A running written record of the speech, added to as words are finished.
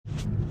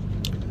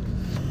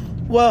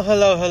Well,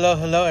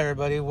 hello,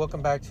 everybody.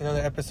 Welcome back to another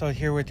episode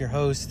here with your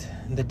host.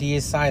 The D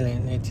is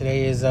silent. And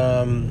today is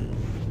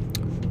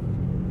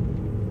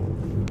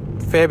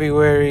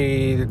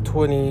February the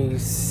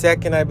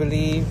 22nd, I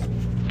believe.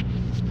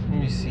 Let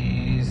me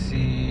see.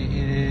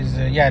 It is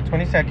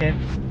 22nd.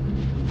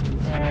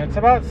 It's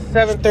about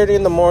 7:30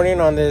 in the morning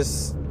on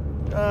this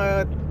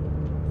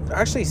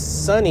actually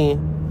sunny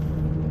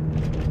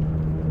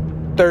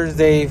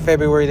Thursday,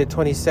 February the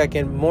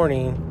 22nd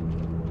morning.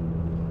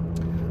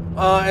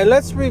 And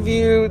let's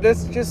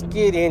just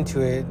get into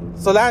it.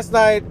 So last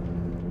night,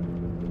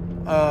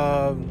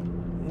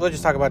 we'll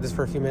just talk about this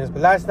for a few minutes,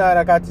 but last night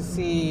I got to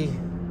see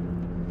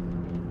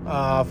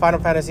Final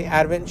Fantasy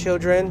Advent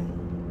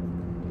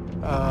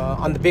Children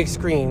on the big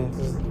screen.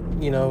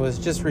 You know, it was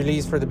just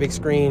released for the big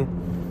screen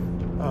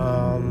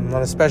on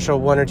a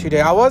special 1 or 2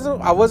 day. I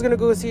was gonna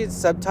go see it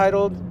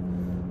subtitled,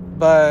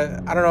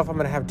 but I don't know if I'm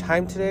gonna have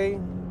time tonight,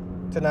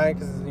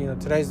 because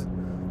today's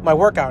my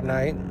workout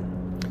night.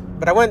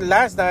 But I went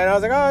last night, and I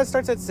was like, it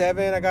starts at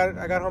 7. I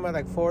got home at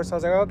like 4, so I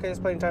was like, okay, it's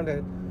plenty of time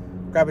to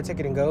grab a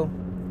ticket and go.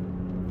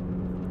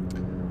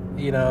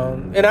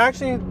 And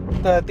actually,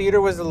 the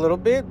theater was a little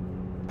bit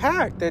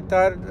packed. I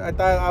thought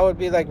I would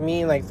be like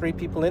me and like 3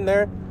 people in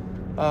there.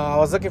 I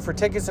was looking for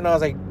tickets, and I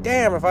was like,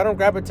 damn, if I don't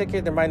grab a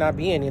ticket, there might not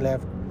be any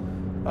left.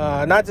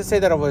 Not to say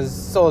that it was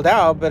sold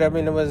out, but I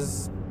mean, it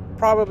was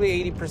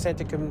probably 80%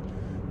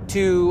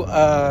 to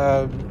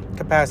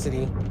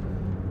capacity.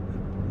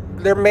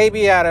 There may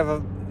be out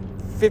of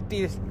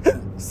 50,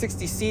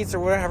 60 seats or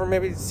whatever,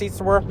 maybe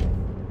seats were.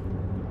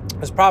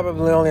 There's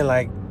probably only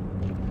like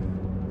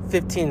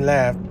 15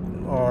 left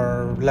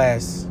or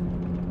less,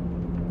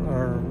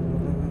 or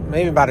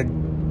maybe about a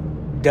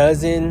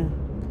dozen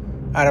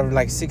out of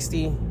like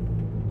 60.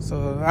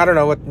 So I don't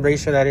know what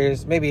ratio that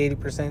is. Maybe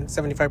 80%,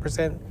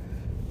 75%,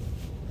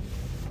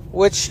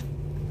 which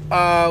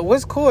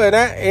was cool. And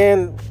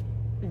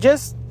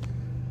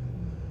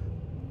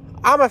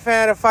I'm a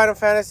fan of Final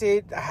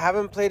Fantasy. I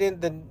haven't played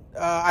it.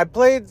 I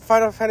played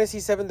Final Fantasy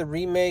VII, the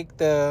remake,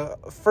 the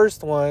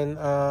first one,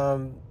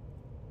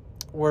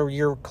 where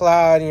you're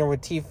Cloud and you're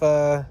with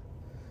Tifa,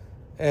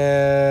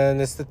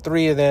 and it's the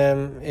 3 of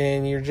them,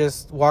 and you're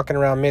just walking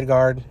around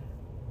Midgard,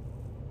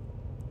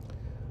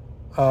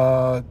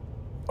 or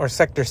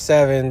Sector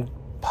 7,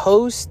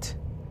 post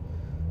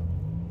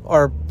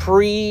or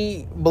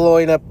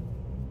pre-blowing up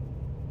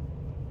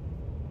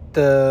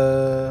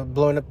the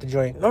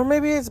joint, or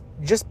maybe it's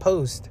just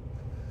post.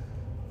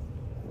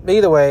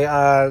 Either way,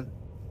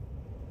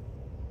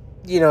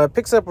 it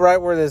picks up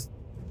right where the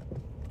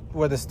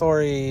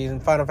story in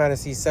Final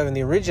Fantasy VII,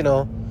 the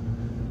original,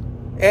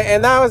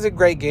 and that was a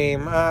great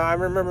game. I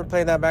remember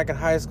playing that back in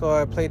high school.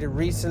 I played it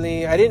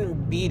recently. I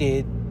didn't beat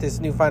it.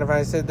 This new Final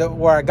Fantasy,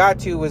 where I got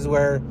to was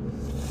where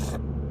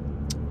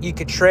you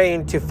could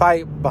train to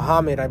fight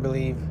Bahamut, I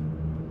believe,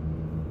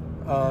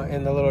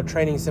 in the little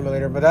training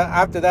simulator. But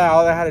after that,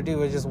 all I had to do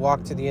was just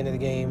walk to the end of the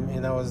game,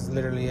 and that was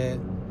literally it.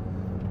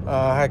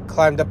 I had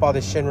climbed up all the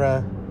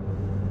Shinra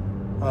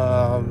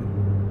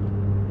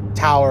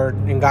tower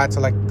and got to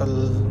like the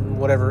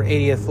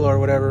 80th floor or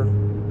whatever.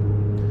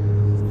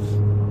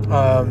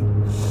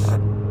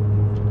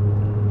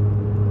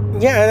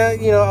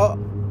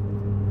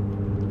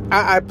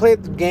 I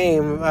played the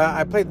game.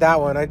 I played that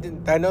one. I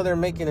know they're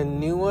making a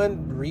new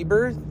one,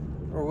 Rebirth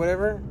or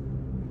whatever.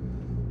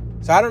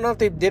 So I don't know if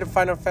they did a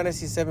Final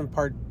Fantasy VII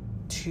Part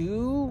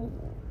 2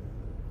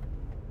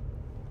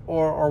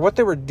 or what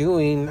they were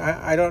doing.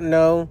 I don't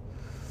know.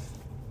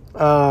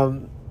 But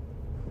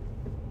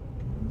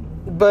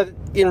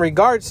in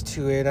regards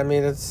to it, I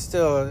mean, it's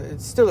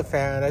still a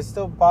fan. I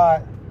still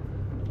bought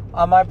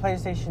on my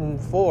PlayStation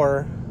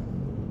 4.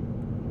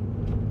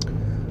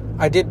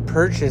 I did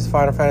purchase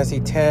Final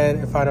Fantasy X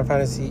and Final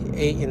Fantasy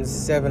 8 and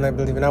 7, I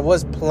believe, and I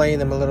was playing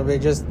them a little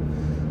bit. Just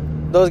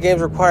those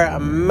games require a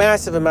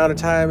massive amount of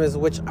time,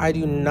 which I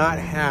do not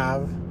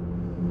have.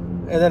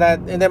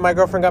 And then my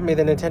girlfriend got me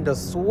the Nintendo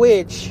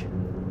Switch,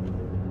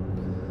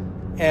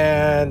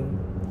 and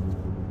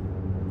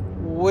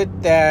with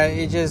that,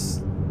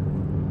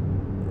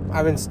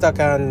 I've been stuck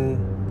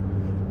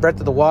on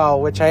Breath of the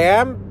Wild, which I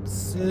am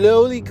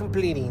slowly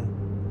completing.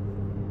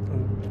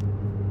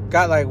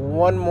 Got like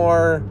one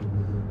more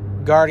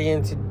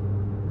Guardian to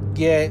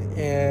get,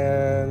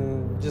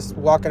 and just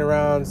walking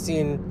around,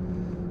 seeing.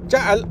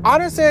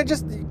 Honestly, I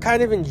just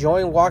kind of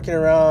enjoying walking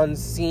around,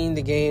 seeing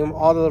the game,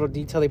 all the little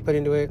detail they put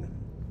into it.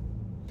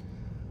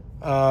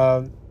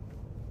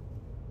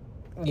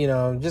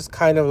 Just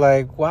kind of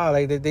like, wow,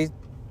 like they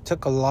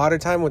took a lot of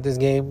time with this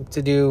game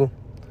to do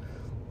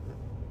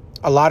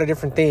a lot of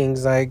different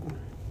things. Like,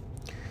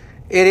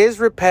 it is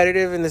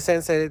repetitive in the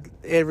sense that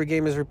every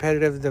game is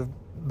repetitive. The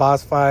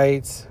boss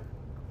fights,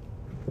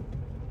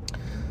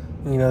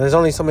 there's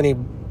only so many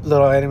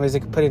little enemies they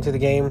could put into the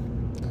game,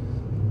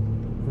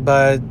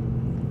 but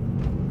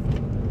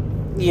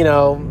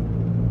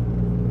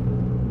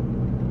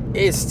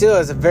it still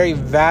is a very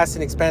vast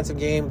and expansive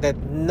game that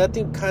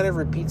nothing kind of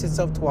repeats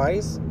itself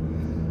twice.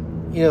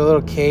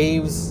 Little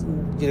caves,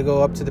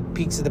 go up to the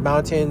peaks of the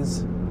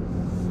mountains.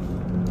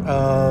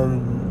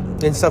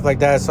 and stuff like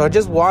that. So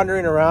just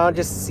wandering around,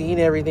 just seeing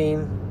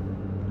everything.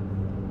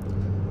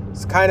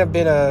 It's kind of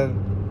been a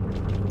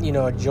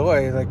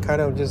joy, like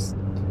kind of just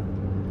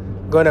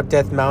going up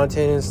Death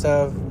Mountain and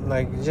stuff,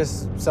 like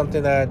just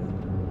something that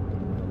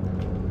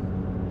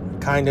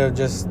kind of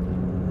just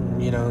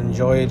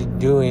enjoyed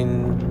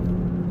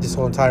doing this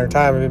whole entire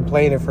time. I've been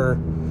playing it for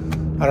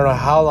I don't know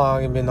how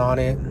long I've been on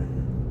it,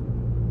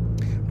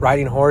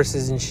 riding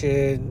horses and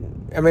shit.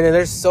 I mean,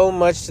 there's so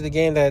much to the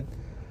game that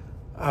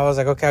I was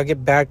like, okay, I'll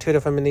get back to it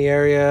if I'm in the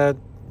area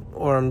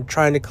or I'm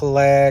trying to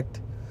collect.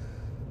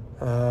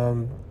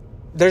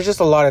 There's just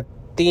a lot of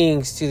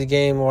things to the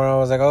game where I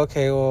was like,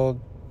 okay, well,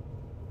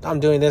 I'm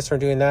doing this or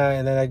doing that,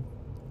 and then I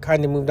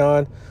kind of moved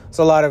on. It's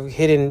a lot of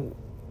hidden,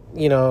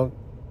 it's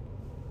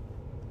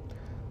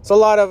a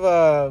lot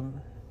of,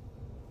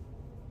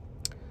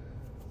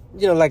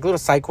 like little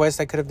side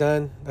quests I could have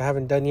done that I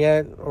haven't done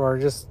yet, or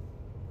just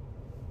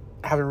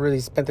haven't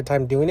really spent the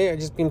time doing it. I've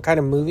just been kind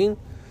of moving.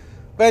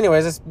 But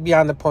anyways, that's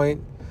beyond the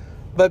point.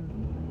 But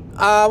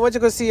I went to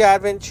go see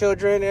Advent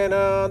Children, and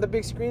on the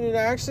big screen, and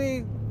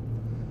actually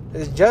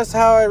it's just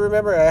how I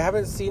remember it. I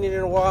haven't seen it in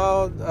a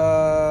while.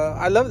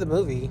 I love the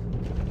movie.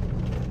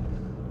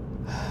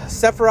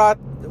 Sephiroth,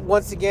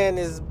 once again,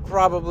 is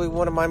probably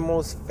one of my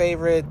most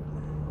favorite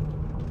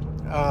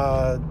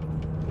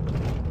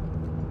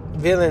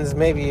villains,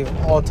 maybe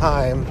of all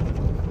time.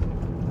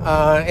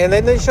 And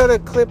then they showed a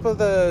clip of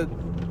the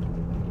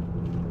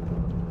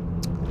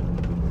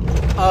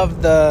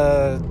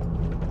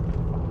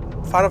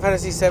Final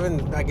Fantasy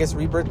VII, I guess,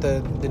 Rebirth,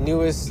 the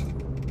newest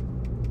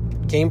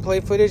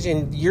gameplay footage,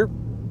 and your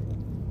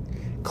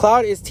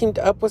Cloud is teamed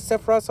up with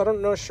Sephiroth, so I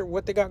don't know sure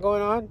what they got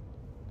going on.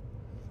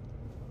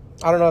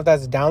 I don't know if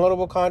that's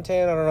downloadable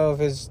content. I don't know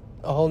if it's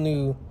a whole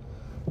new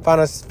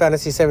Final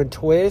Fantasy VII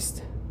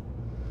twist.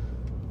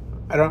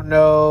 I don't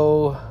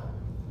know.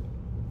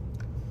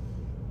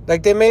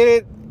 Like, they made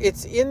it,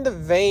 it's in the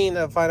vein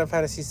of Final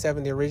Fantasy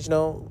VII, the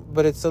original,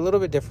 but it's a little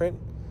bit different.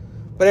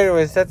 But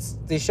anyways,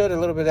 they showed a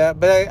little bit of that.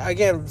 But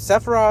again,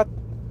 Sephiroth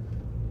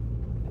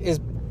is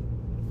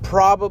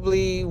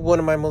probably one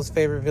of my most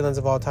favorite villains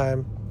of all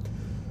time.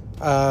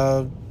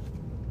 I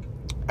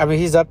mean,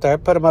 he's up there. I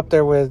put him up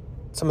there with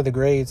some of the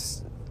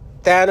greats.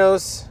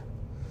 Thanos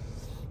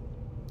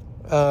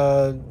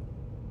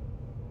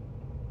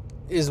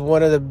is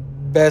one of the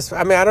best.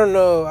 I mean, I don't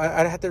know.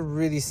 I'd have to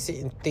really sit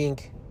and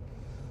think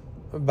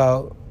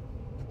about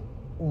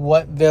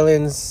what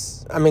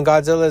villains. I mean,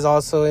 Godzilla is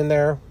also in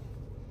there.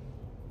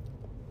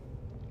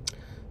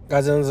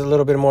 Godzilla's a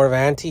little bit more of an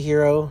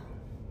anti-hero.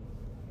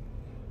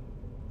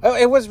 Oh,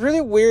 and what's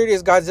really weird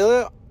is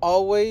Godzilla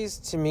always,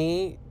 to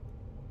me,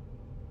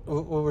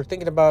 when we're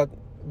thinking about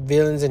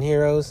villains and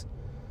heroes,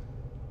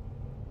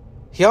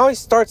 he always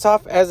starts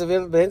off as a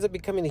villain but ends up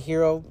becoming a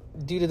hero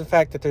due to the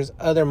fact that there's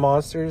other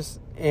monsters.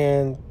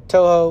 And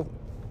Toho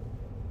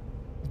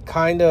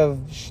kind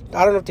of,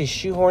 I don't know if they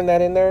shoehorn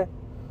that in there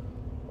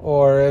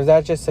or is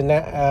that just a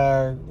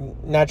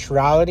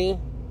naturality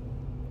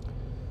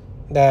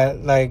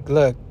that, like,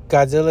 look,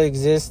 Godzilla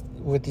exists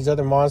with these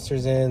other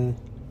monsters, and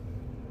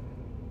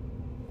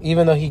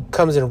even though he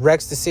comes and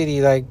wrecks the city,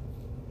 like,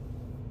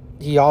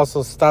 he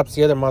also stops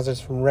the other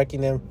monsters from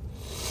wrecking them.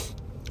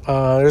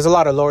 There's a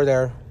lot of lore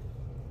there.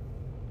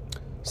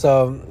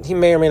 So he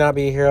may or may not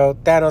be a hero.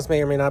 Thanos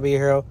may or may not be a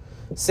hero.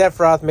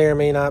 Sephiroth may or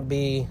may not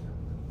be.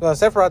 Well,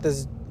 Sephiroth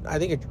is, I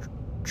think, a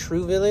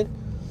true villain.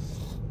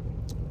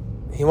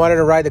 He wanted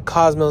to ride the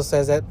cosmos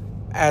as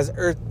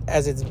Earth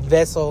as its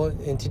vessel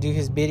and to do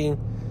his bidding,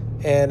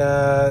 and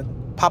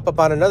pop up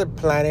on another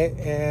planet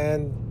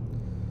and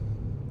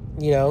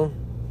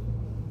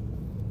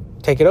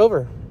take it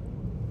over.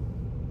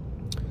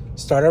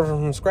 Start over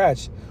from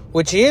scratch,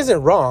 which he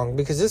isn't wrong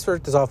because this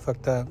Earth is all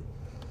fucked up.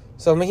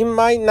 So I mean, he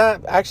might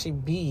not actually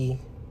be,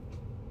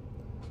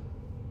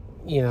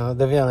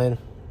 the villain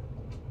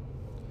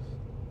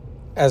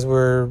as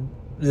we're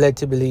led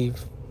to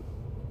believe.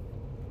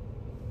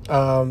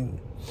 But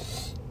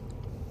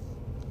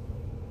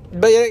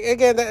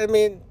again, I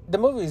mean, the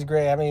movie is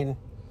great. I mean,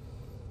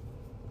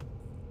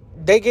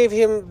 they gave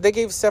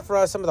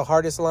Sephiroth some of the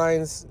hardest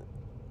lines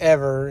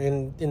ever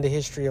in the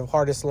history of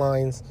hardest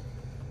lines.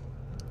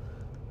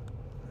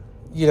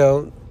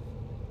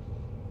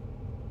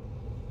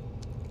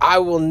 I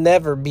will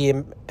never be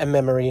a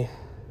memory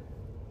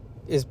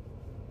is,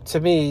 to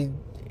me,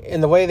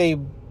 and the way they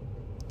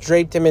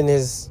draped him in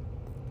his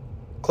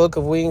cloak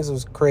of wings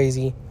was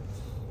crazy.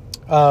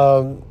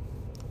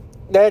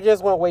 That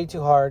just went way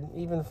too hard,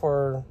 even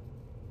for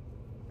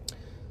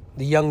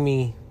the young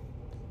me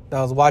that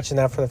was watching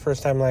that for the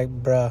first time. Like,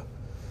 bruh,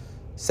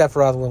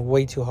 Sephiroth went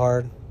way too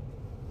hard.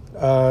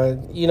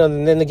 And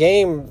in the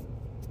game,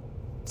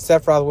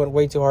 Sephiroth went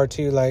way too hard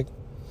too. Like,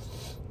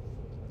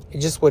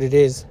 it's just what it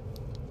is.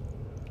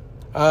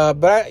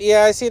 But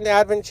I seen the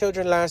Advent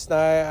Children last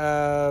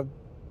night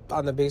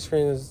on the big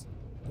screen.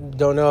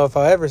 Don't know if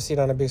I'll ever see it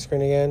on a big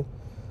screen again,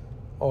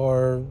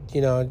 or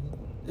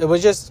it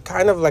was just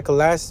kind of like a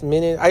last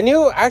minute. I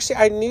knew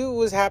it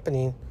was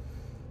happening.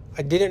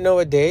 I didn't know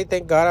a day.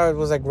 Thank God I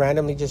was like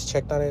randomly just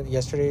checked on it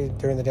yesterday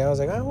during the day. I was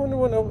like, I wonder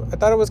when. I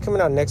thought it was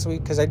coming out next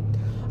week because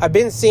I've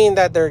been seeing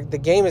that the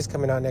game is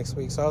coming out next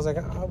week. So I was like,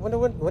 I wonder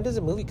when does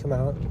the movie come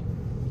out?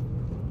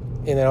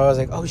 And then I was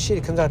like, oh shit,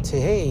 it comes out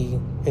today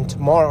and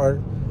tomorrow. Or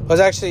it was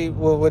actually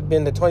what would have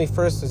been the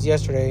 21st was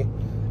yesterday,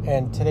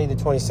 and today the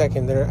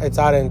 22nd. It's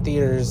out in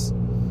theaters,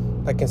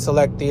 like in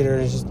select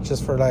theaters,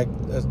 just for like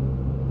the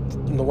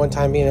one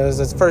time being. It was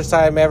the first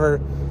time ever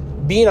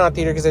being on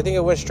theater because I think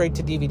it went straight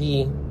to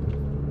DVD.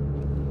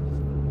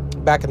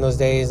 Back in those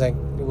days, like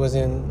it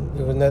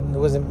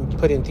wasn't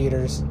put in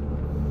theaters,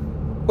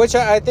 which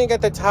I think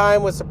at the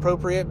time was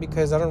appropriate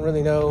because I don't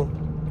really know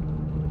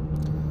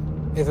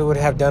if it would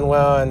have done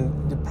well,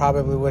 and it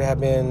probably would have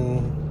been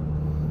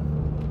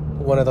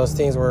one of those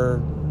things where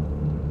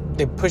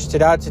they pushed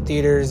it out to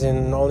theaters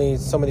and only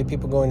so many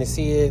people going to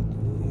see it.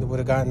 It would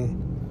have gotten,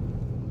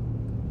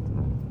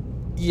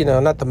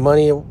 not the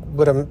money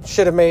it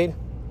should have made.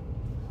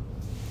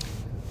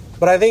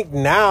 But I think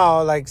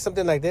now, like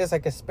something like this,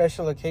 like a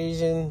special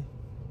occasion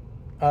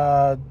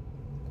type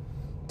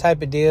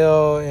of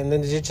deal, and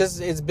then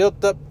it's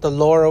built up the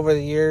lore over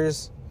the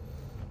years,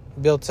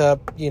 built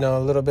up, a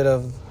little bit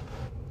of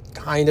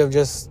kind of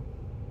just,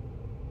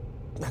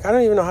 like, I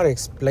don't even know how to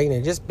explain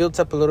it. Just built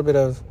up a little bit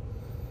of,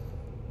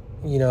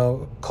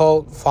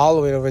 cult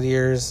following over the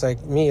years.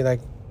 Like me,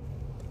 like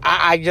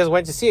I just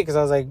went to see it because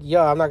I was like,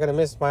 yo, I'm not going to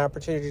miss my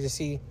opportunity to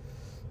see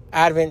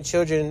Advent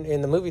Children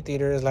in the movie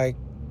theater. Is like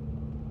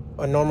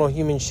a normal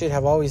human should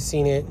have always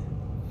seen it.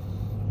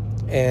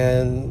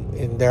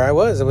 And there I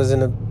was. It was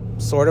in a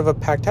sort of a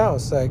packed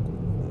house. Like,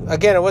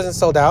 again, it wasn't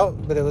sold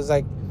out, but it was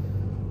like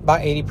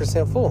about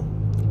 80% full.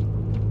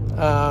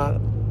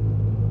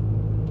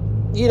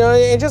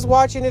 And just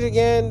watching it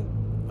again,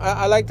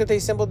 I like that they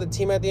assembled the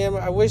team at the end.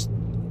 I wish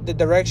the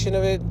direction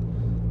of it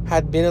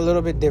had been a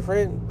little bit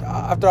different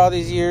after all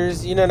these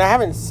years. And I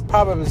haven't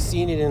probably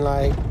seen it in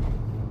like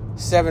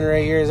 7 or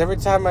 8 years. Every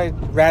time I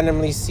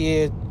randomly see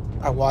it,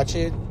 I watch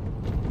it.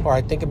 Or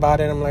I think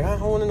about it, I'm like,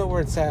 I want to know where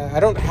it's at. I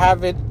don't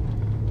have it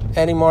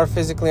anymore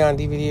physically on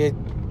DVD.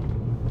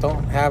 I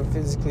don't have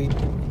physically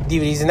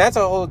DVDs. And that's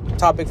a whole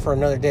topic for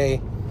another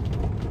day.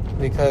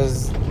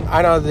 Because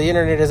I know the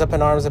internet is up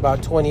in arms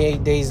about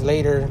 28 days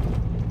later.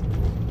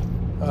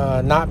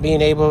 Not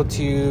being able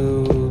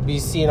to be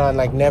seen on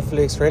like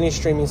Netflix or any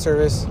streaming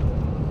service.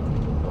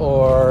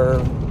 Or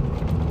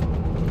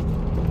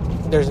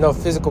there's no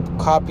physical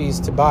copies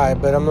to buy.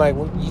 But I'm like,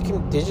 well, you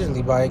can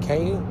digitally buy it,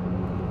 can't you?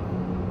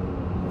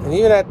 And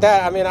even at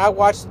that, I mean, I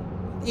watched,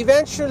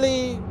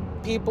 eventually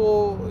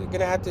people are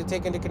going to have to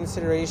take into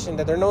consideration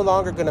that they're no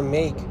longer going to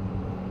make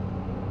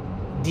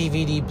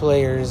DVD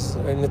players.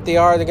 And if they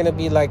are, they're going to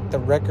be like the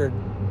record.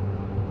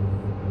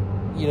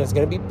 It's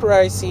going to be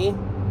pricey.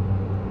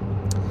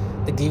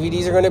 The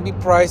DVDs are going to be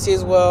pricey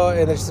as well,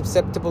 and they're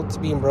susceptible to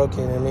being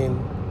broken. I mean,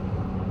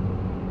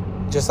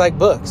 just like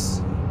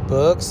books.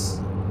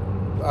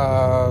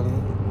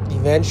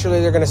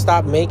 Eventually they're going to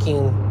stop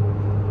making...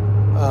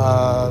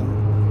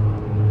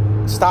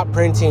 stop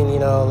printing,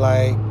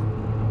 like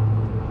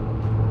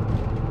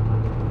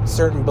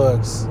certain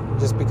books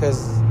just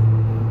because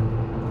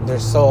they're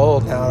so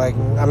old now. Like,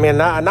 I mean,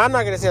 I'm not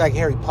going to say like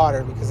Harry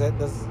Potter because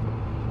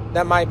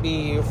that might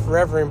be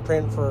forever in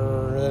print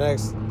for the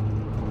next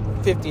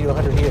 50 to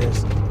 100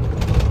 years.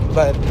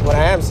 But what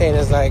I am saying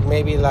is like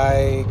maybe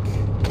like,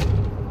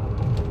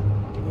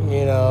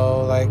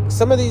 like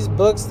some of these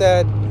books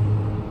that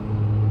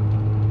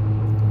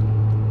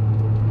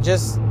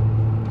just,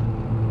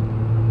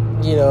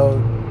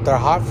 they're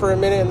hot for a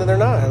minute and then they're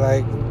not.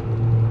 Like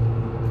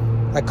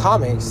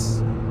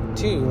comics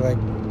too. Like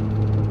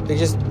they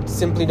just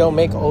simply don't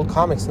make old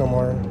comics no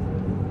more.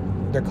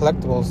 They're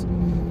collectibles.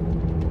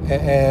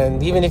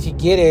 And even if you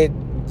get it,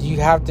 you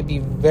have to be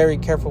very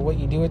careful what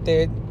you do with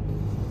it.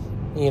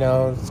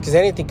 Because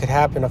anything could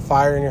happen. A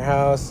fire in your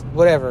house,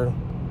 whatever.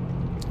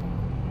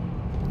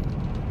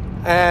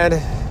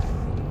 And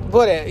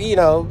but it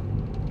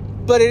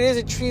is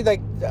a treat.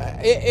 Like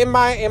in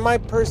my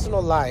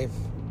personal life,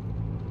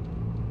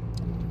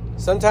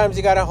 sometimes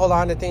you gotta hold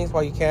on to things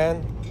while you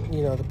can,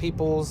 the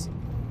people's.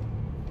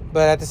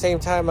 But at the same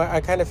time,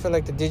 I kind of feel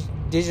like the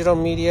digital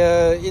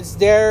media, it's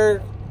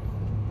there,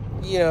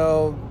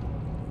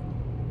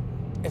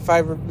 if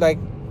I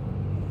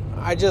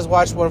just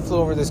watched One Flew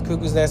Over This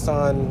Cuckoo's Nest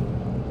on,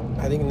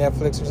 I think,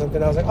 Netflix or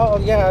something. I was like, oh,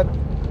 yeah,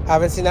 I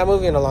haven't seen that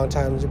movie in a long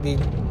time. It'd be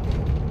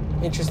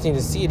interesting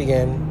to see it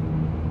again.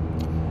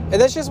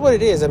 And that's just what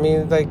it is. I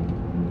mean, like,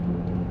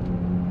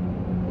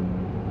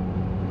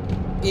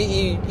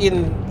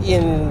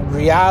 in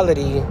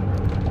reality,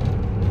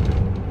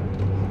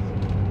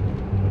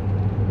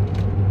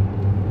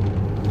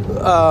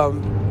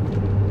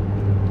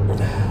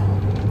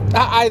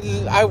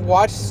 I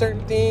watch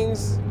certain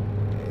things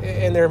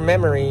and their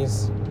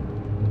memories.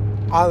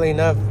 Oddly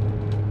enough,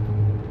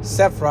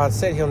 Sephiroth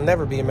said he'll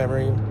never be a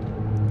memory,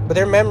 but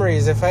their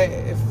memories. If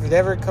it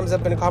ever comes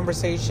up in a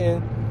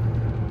conversation,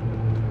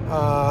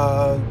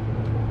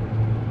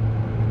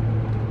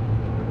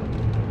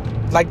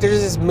 like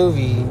there's this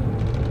movie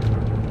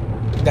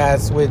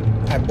That's with,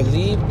 I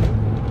believe,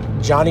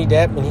 Johnny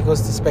Depp when he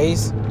goes to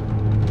space.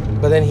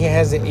 But then he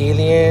has an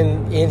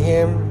alien in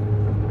him.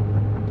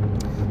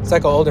 It's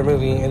like an older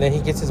movie. And then he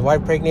gets his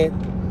wife pregnant.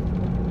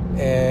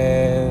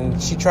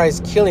 And she tries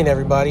killing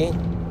everybody.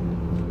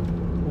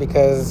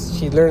 Because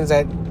she learns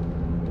that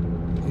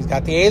he's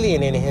got the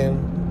alien in him.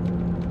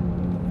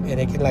 And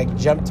it can like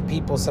jump to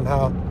people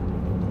somehow.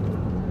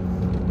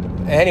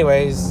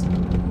 Anyways,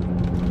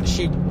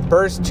 she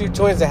births two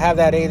twins that have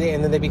that alien.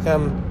 And then they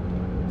become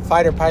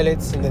fighter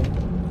pilots in the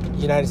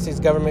United States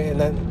government.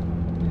 And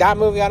then that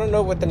movie, I don't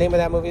know what the name of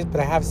that movie is, but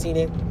I have seen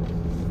it.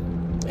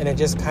 And it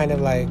just kind of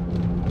like,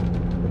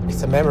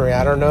 it's a memory.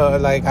 I don't know,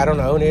 like, I don't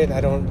own it. I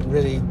don't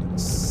really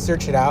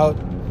search it out.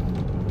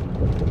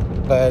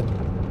 But,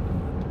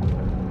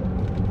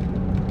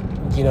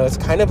 you know, it's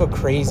kind of a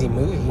crazy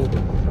movie.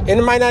 And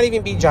it might not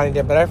even be Johnny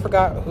Depp, but I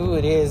forgot who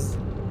it is.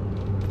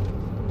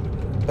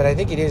 But I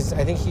think it is.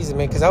 I think he's the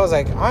main, because I was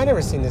like, I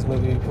never seen this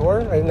movie before.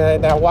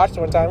 And I watched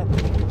it one time.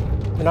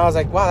 And I was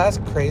like, wow, that's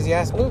a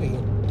crazy-ass movie.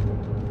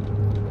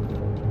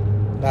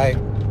 Like,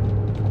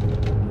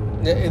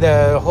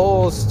 the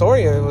whole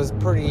story of it was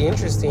pretty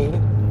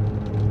interesting.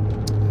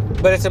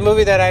 But it's a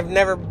movie that I've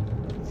never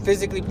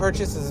physically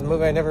purchased. It's a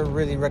movie I never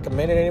really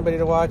recommended anybody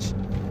to watch.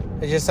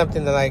 It's just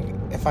something that, like,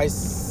 if I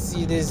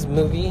see this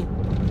movie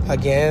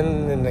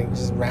again and, like,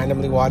 just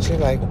randomly watch it,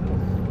 like,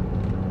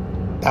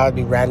 that would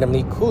be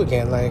randomly cool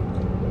again. Like,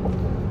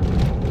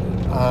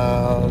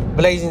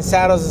 Blazing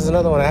Saddles is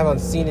another one. I haven't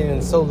seen it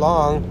in so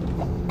long.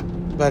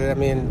 But, I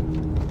mean,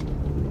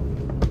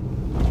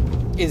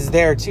 it's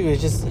there too.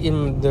 It's just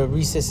in the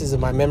recesses of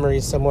my memory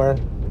somewhere.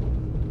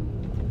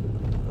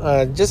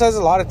 Just as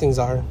a lot of things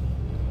are.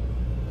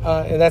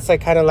 And that's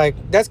like kind of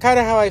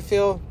how I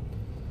feel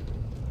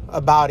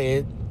about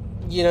it.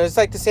 You know, it's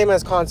like the same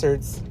as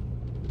concerts.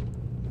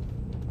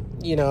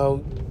 You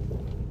know,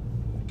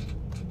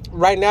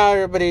 right now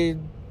everybody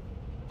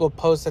will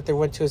post that they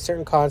went to a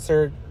certain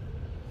concert,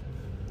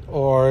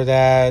 or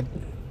that,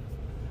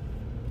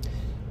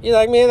 you know,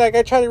 like me, like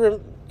I try to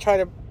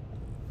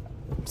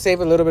save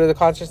a little bit of the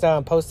concerts now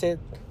and post it,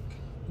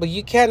 but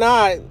you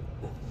cannot.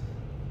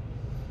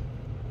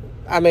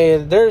 I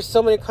mean, there's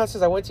so many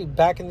concerts I went to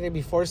back in the day,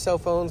 before cell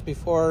phones,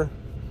 before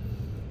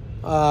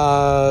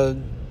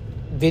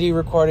video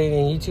recording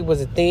and YouTube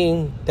was a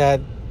thing, that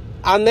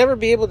I'll never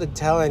be able to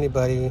tell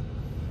anybody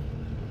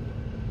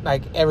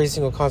like every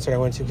single concert I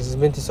went to, because I've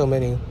been to so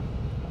many.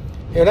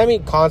 And when I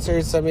mean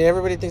concerts, I mean,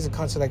 everybody thinks a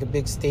concert like a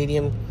big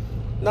stadium.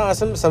 No,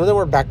 some of them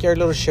were backyard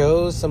little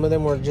shows. Some of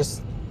them were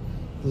just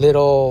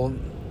little,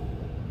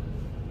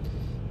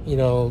 you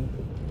know,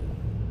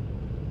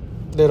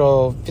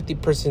 little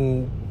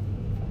 50-person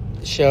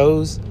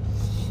shows.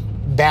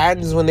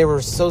 Bands when they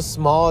were so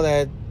small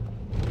that,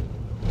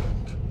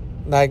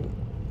 like,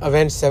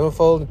 Avenged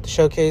Sevenfold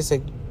showcase,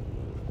 like,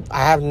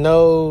 I have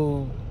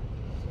no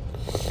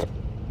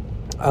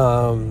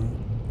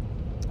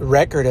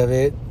record of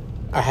it.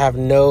 I have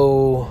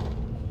no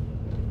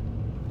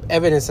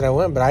evidence that I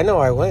went, but I know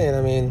I went.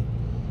 I mean,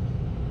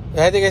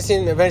 I think I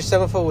seen Avenged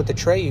Sevenfold with the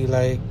Treyu,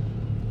 like,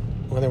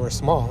 when they were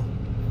small.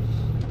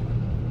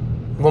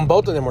 When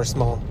both of them were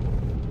small.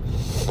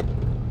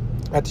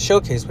 At the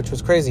showcase, which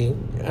was crazy.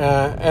 And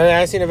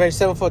I seen Avenged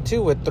Sevenfold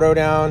too with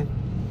Throwdown.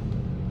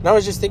 And I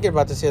was just thinking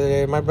about this the other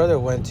day. My brother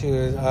went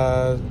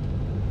to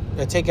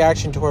a Take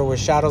Action tour with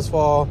Shadows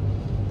Fall,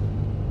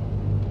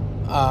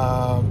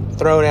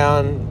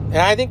 Throwdown. And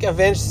I think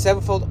Avenged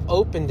Sevenfold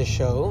opened the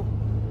show.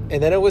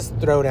 And then it was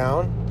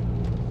Throwdown.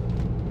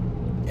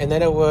 And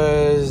then it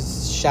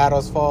was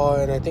Shadows Fall.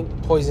 And I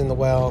think Poison the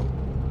Well.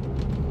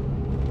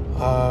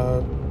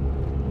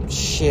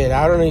 Shit,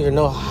 I don't even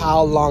know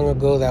how long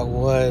ago that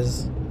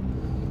was.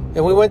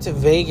 And we went to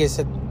Vegas,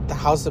 at the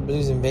House of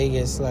Blues in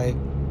Vegas. Like,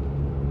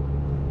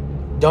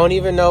 don't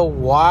even know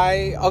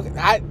why.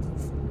 Okay,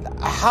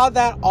 how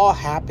that all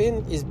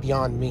happened is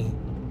beyond me.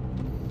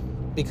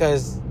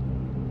 Because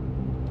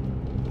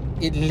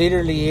it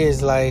literally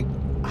is like,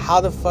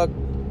 how the fuck.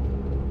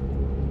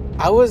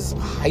 I was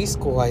high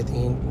school, I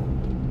think.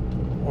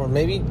 Or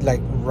maybe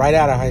like right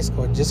out of high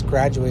school. Just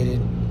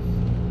graduated.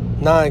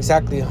 Not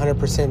exactly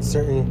 100%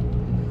 certain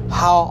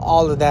how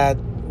all of that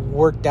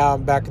worked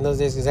out back in those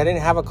days, because I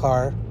didn't have a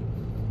car.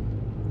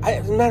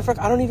 As a matter of fact,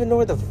 I don't even know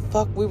where the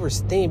fuck we were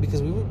staying,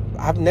 because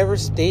I've never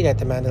stayed at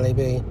the Mandalay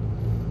Bay.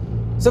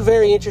 It's a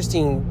very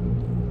interesting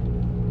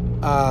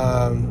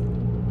how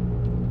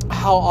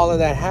all of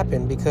that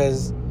happened,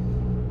 because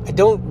I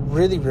don't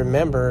really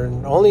remember.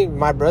 Only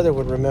my brother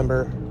would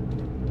remember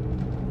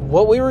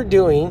what we were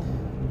doing,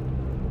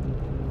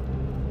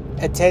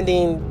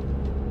 attending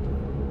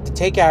the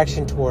Take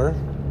Action tour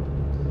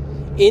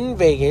in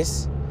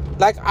Vegas.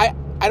 Like, I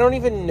don't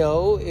even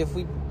know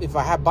if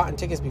I had bought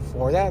tickets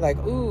before that. Like,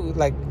 ooh,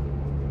 like,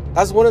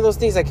 that's one of those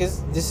things. Like, this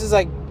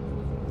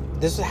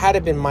had to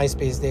have been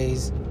MySpace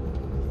days.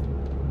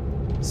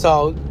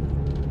 So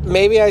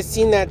maybe I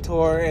seen that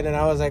tour, and then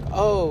I was like,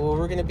 oh, well,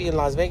 we're gonna be in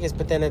Las Vegas.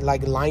 But then it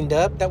like lined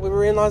up that we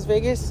were in Las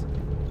Vegas,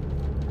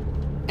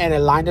 and it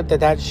lined up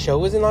that show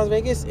was in Las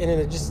Vegas, and then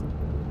it just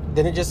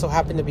then it just so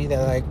happened to be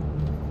that, like,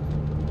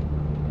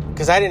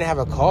 because I didn't have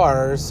a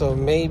car, so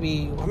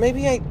maybe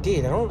I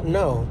did. I don't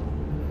know.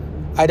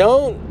 I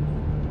don't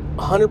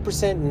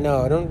 100%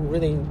 know. I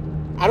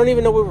don't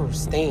even know where we were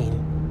staying.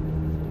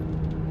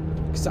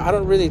 Because I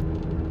don't really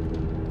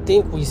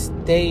think we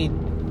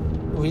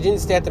didn't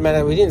stay at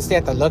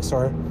the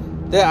Luxor.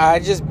 I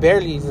just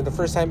barely, for the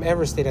first time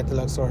ever, stayed at the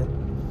Luxor.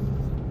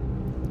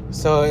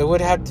 So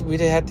we'd have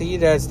to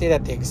either stay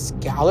at the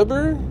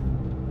Excalibur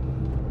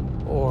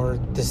or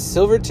the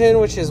Silverton,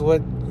 which is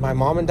what my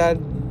mom and dad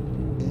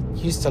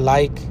used to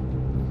like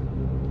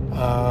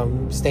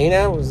staying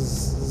at, was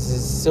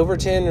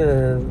Silverton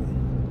or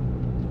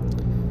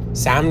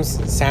Sam's.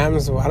 I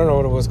don't know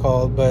what it was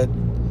called, but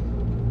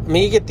I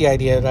mean, you get the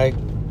idea. Like,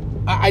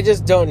 I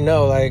just don't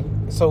know. Like,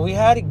 so we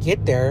had to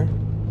get there,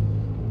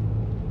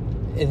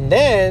 and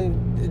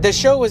then the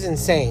show was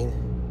insane.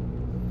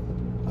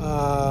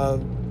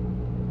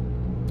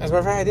 As a matter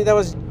of fact, I think that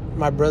was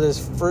my brother's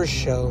first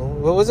show.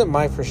 Well, it wasn't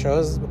my first show. It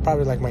was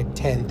probably like my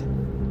 10th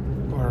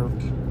or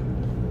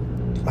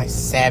my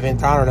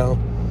 7th. I don't know.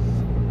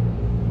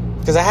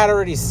 Because I had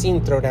already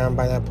seen Throwdown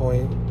by that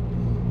point.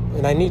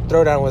 And I knew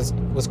Throwdown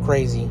was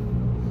crazy.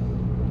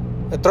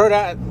 The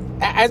Throwdown,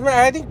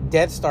 I think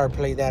Death Star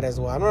played that as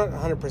well. I'm not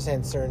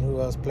 100% certain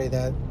who else played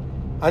that.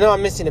 I know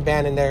I'm missing a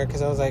band in there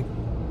because I was like...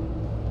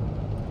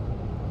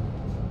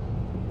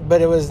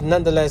 But it was,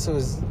 nonetheless, it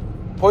was...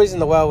 Poison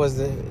the Well was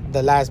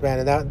the last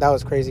band, and that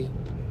was crazy.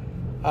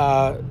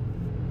 And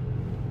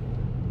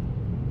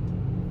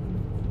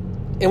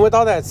with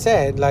all that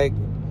said, like,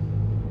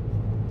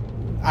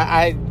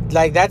 I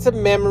like, that's a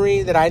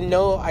memory that I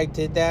know I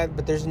did that,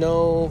 but there's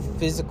no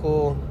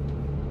physical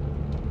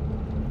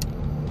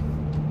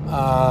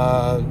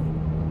I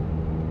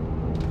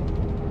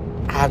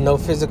have no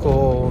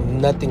physical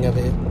nothing of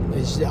it.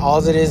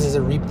 All it is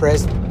a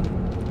repressed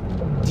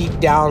deep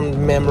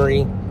down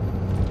memory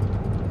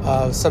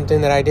of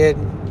something that I did.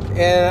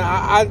 And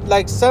I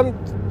like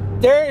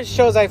there are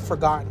shows I've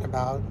forgotten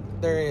about.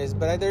 There is,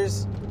 but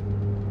there's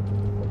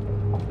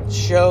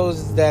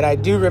shows that I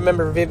do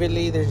remember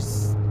vividly.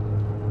 There's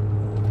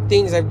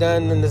things I've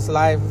done in this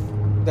life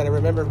that I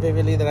remember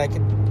vividly that I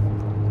could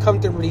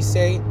comfortably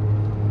say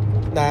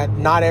that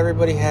not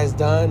everybody has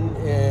done,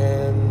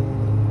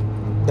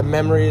 and the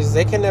memories,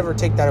 they can never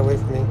take that away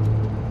from me.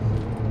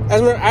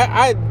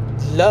 I'd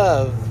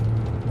love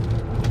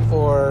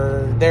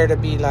for there to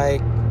be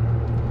like,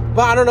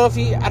 but I don't know,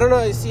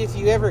 see if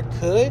you ever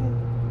could.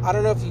 I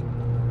don't know if you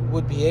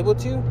would be able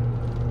to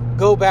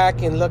go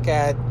back and look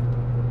at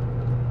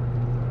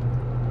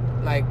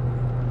like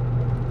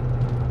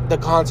the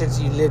concerts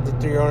you lived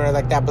through your own,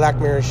 like that Black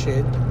Mirror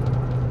shit.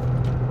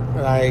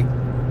 Like,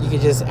 you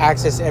could just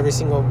access every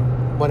single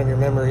one of your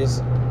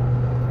memories.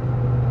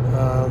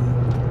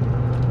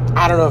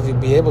 I don't know if you'd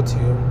be able to.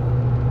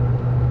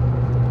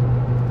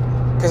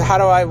 Because how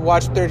do I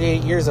watch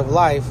 38 years of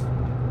life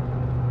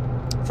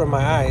from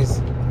my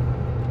eyes?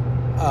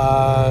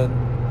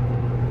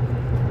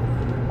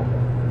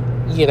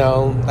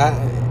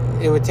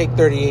 It would take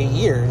 38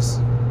 years.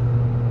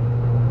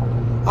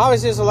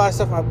 Obviously, there's a lot of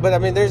stuff, but I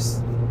mean,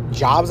 there's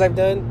jobs I've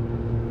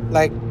done.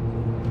 Like,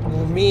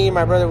 me and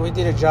my brother, we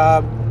did a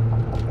job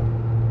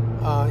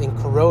in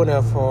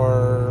Corona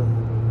for...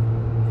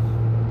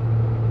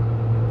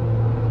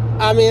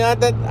 I mean, I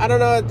don't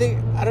know.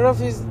 I don't know if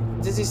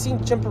does he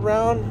sing Jump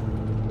Around?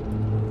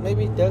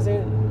 Maybe he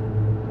doesn't.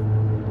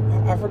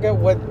 I forget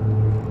what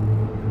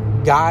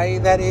guy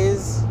that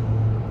is.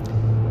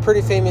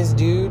 Pretty famous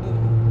dude.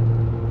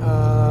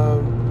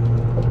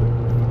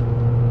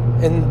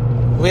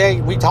 And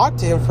we talked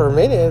to him for a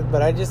minute,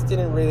 but I just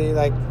didn't really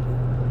like...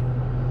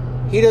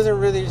 He doesn't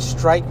really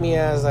strike me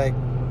as like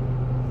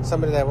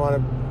somebody that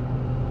wanted...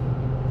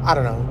 I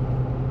don't know.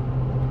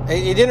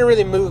 It didn't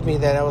really move me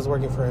that I was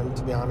working for him,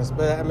 to be honest.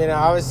 But I mean,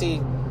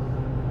 obviously,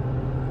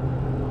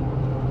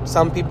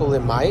 some people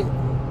it might.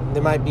 They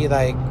might be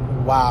like,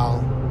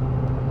 wow,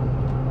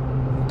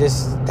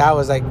 that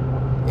was like,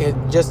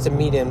 just to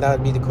meet him, that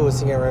would be the coolest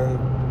thing ever.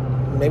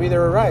 And maybe they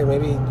were right.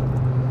 Maybe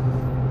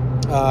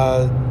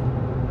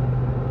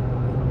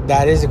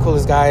that is the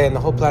coolest guy in the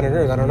whole planet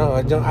Earth. I don't know.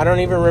 I don't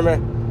even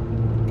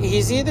remember.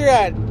 He's either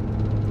at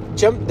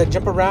the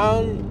Jump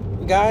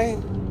Around guy,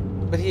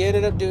 but he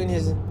ended up doing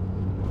his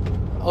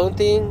own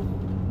thing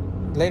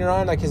later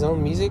on, like his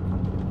own music.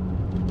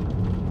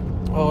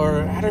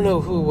 Or I don't know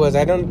who it was.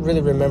 I don't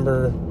really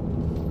remember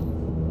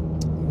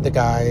the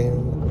guy,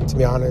 to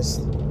be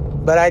honest.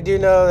 But I do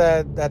know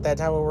that at that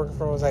time we were working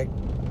for him, was like,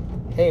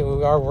 hey,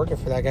 we are working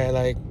for that guy.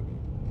 Like,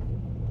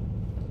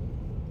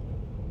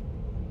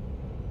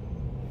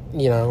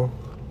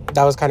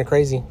 that was kind of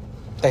crazy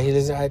that he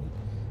lives. I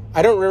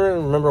don't really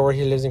remember where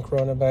he lives in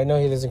Corona, but I know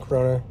he lives in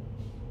Corona.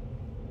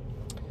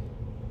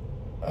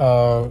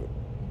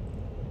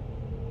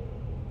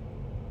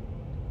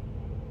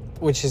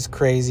 Which is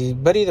crazy.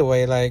 But either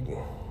way, like,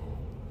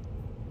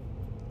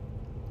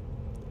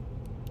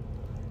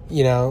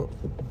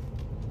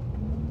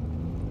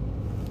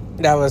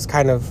 that was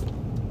kind of,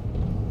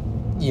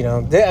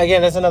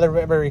 again, that's another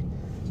memory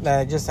that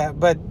I just had.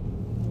 But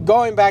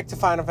going back to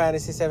Final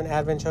Fantasy VII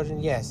Advent Children,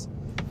 yes.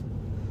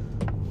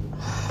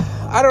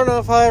 I don't know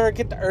if I'll ever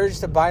get the urge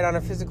to buy it on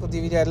a physical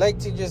DVD. I'd like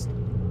to just...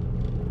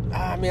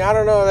 I mean, I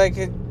don't know. Like,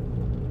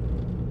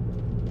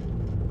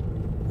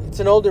 it's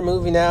an older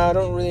movie now. I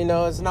don't really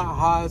know. It's not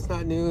hot. It's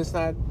not new. It's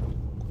not...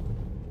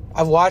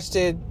 I've watched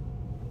it.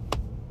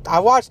 I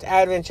watched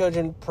Advent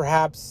Children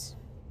perhaps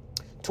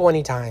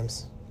 20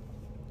 times.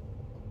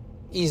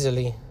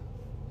 Easily.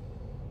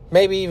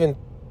 Maybe even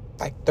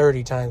like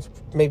 30 times.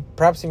 Maybe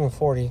perhaps even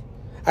 40.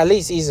 At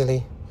least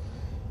easily.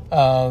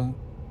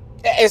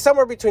 It's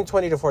somewhere between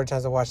 20 to 40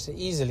 times I watched it.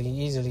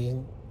 Easily.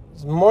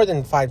 It's more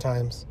than 5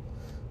 times.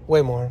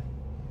 Way more.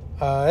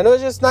 And it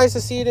was just nice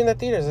to see it in the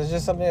theaters. It's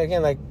just something,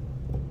 again, like,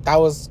 that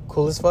was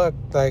cool as fuck.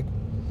 Like,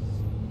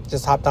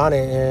 just hopped on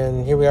it,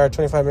 and here we are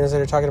 25 minutes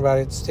later talking about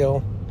it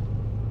still.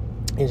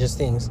 It just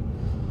stings.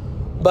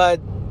 But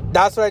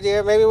that's what I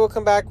did. Maybe we'll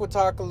come back. We'll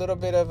talk a little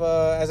bit of,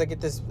 as I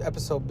get this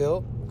episode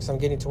built, because I'm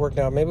getting to work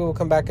now. Maybe we'll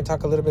come back and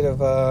talk a little bit of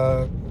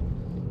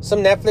some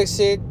Netflix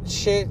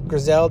shit.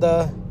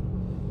 Griselda.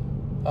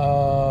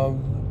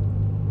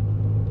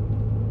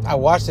 I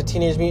watched the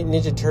Teenage Mutant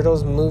Ninja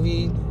Turtles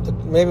movie.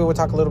 Maybe we'll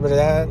talk a little bit of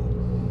that.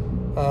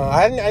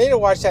 I need to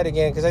watch that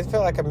again because I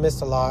feel like I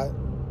missed a lot.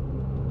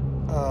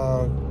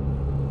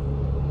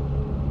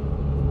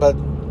 But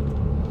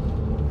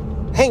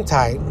hang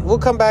tight. We'll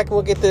come back and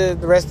we'll get the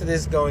rest of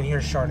this going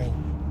here shortly.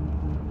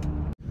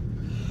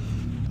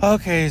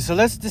 Okay, so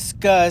let's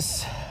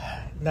discuss,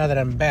 now that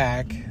I'm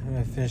back, I'm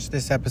going to finish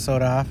this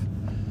episode off.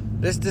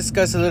 Let's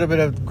discuss a little bit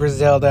of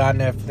Griselda on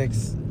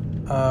Netflix.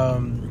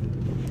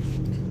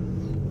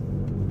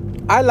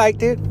 I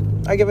liked it.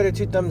 I give it a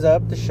 2 thumbs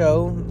up, the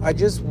show. I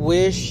just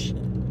wish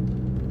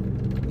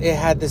it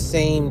had the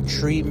same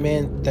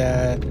treatment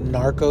that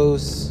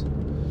Narcos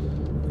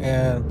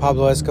and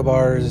Pablo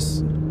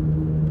Escobar's.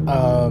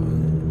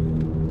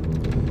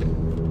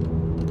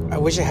 I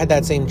wish it had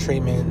that same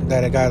treatment,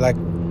 that it got like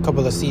a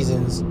couple of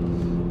seasons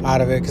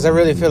out of it, because I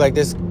really feel like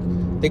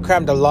they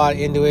crammed a lot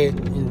into it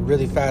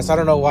really fast. I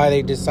don't know why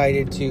they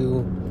decided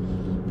to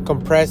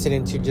compress it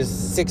into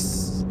just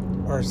 6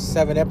 or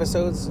 7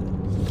 episodes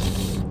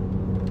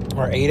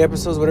or 8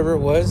 episodes, whatever it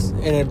was,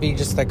 and it'd be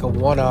just like a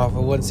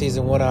one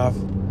season one-off.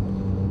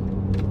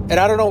 And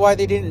I don't know why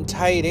they didn't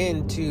tie it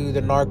into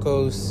the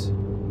Narcos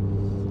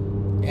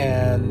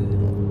and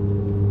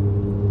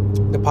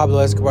the Pablo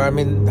Escobar. I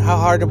mean, how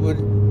hard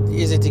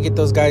is it to get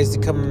those guys to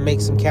come and make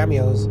some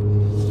cameos?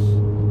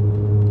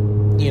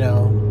 You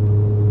know,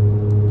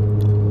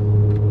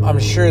 I'm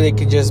sure they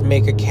could just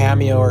make a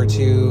cameo or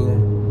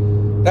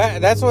two.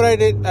 That's what I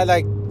did. I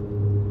like,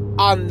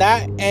 on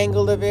that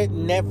angle of it,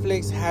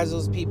 Netflix has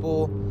those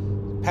people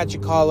pat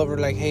your call over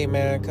like, hey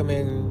man, come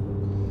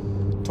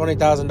in,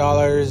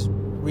 $20,000,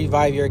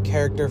 revive your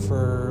character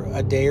for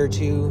a day or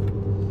two.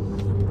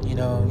 You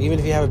know, even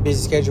if you have a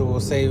busy schedule, we'll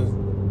save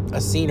a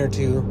scene or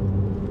two.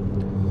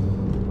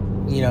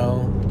 You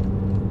know,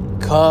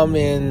 come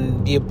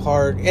and be a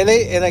part. And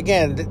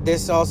again,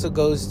 this also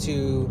goes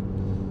to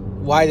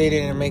why they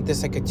didn't make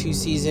this like a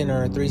 2-season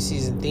or a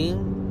 3-season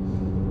thing.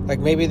 Like,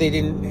 maybe they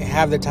didn't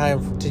have the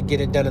time to get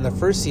it done in the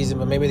first season,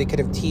 but maybe they could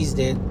have teased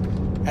it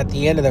at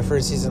the end of the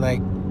first season,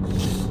 like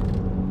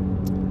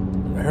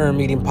her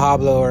meeting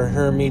Pablo or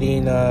her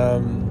meeting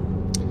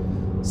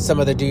some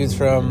of the dudes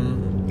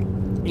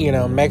from, you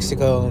know,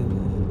 Mexico.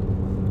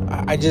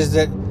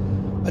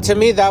 To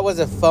me, that was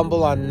a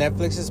fumble on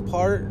Netflix's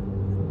part,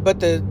 but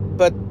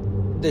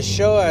the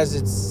show as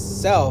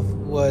itself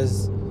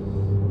was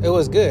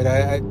good.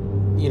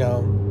 You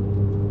know,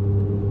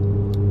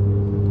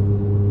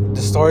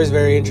 the story is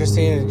very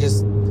interesting.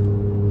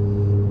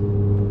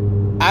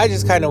 I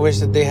just kind of wish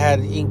that they had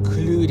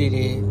included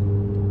it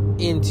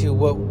into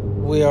what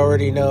we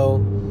already know,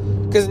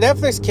 because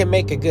Netflix can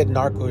make a good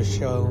Narcos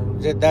show.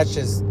 That's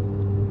just,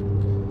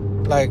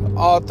 like,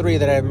 all 3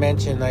 that I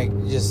mentioned, like,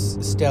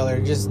 just stellar.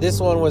 Just this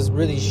one was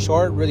really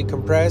short, really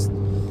compressed,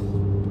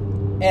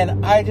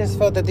 and I just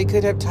felt that they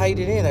could have tied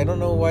it in. I don't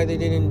know why they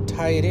didn't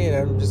tie it in.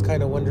 I'm just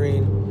kind of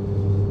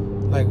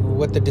wondering, like,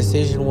 what the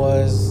decision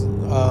was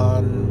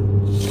on,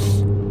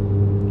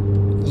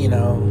 you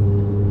know,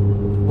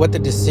 what the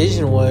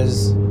decision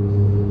was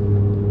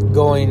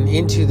going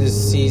into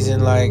this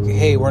season. Like,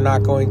 hey, we're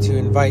not going to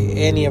invite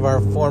any of our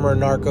former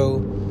narco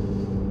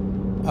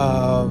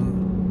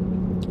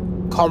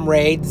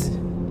comrades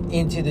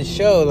into the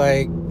show,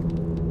 like,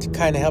 to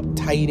kind of help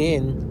tie it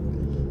in.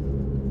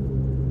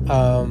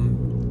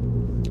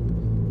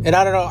 And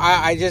I don't know,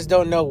 I just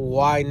don't know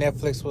why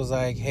Netflix was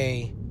like,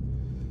 hey,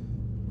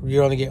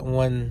 you're only getting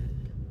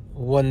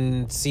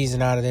one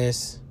season out of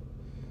this.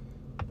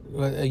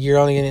 You're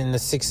only getting the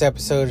 6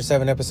 episode or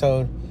 7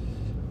 episode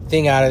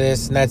thing out of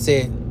this, and that's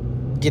it.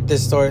 Get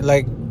this story.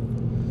 Like,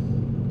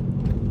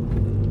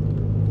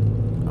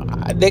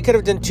 they could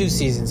have done 2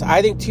 seasons.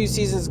 I think 2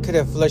 seasons could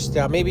have flushed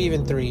out, maybe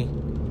even 3.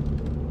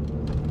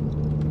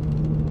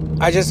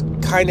 I just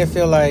kind of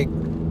feel like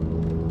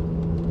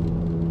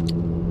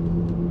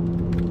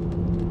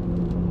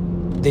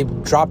they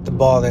dropped the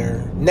ball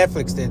there.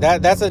 Netflix did.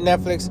 That's a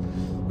Netflix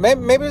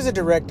Maybe it was a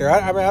director.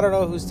 I mean, I don't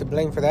know who's to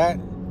blame for that.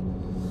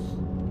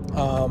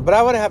 But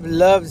I would have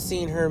loved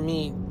seeing her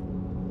meet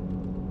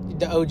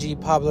the OG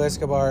Pablo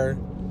Escobar.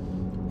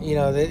 You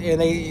know,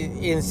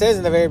 it says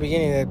in the very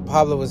beginning that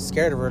Pablo was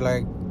scared of her.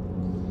 Like,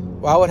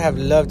 well, I would have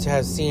loved to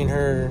have seen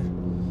her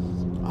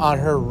on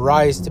her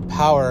rise to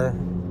power,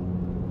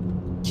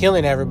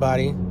 killing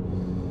everybody,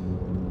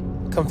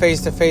 come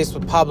face to face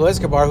with Pablo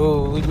Escobar,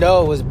 who we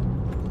know was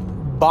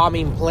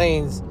bombing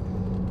planes,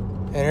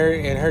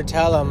 and her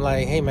tell him,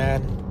 like, hey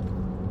man,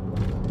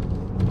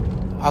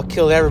 I'll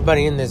kill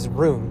everybody in this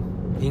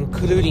room,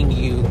 including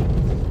you,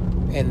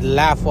 and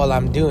laugh while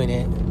I'm doing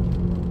it.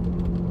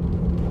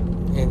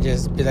 And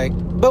just be like,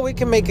 but we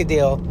can make a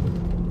deal.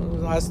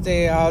 I'll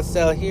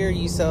sell here,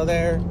 you sell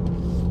there.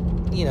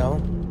 You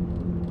know,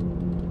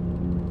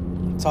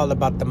 it's all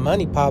about the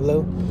money,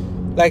 Pablo.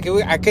 Like,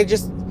 I could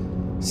just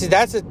see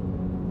that's a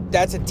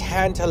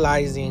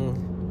tantalizing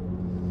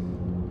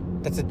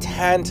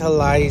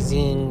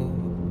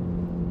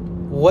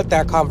what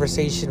that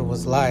conversation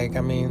was like.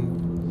 I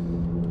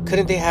mean,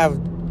 couldn't they have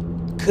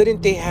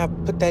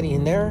put that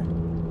in there?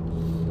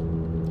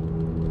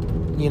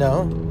 You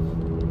know,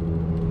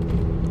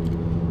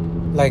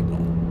 like,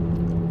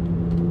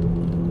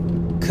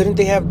 couldn't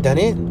they have done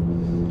it?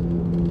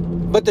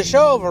 But the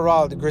show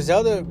overall, the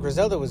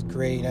Griselda was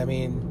great. I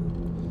mean,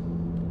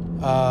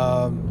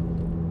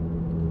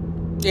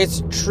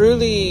 it's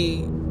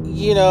truly,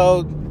 you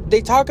know,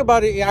 they talk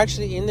about it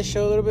actually in the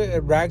show a little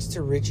bit, rags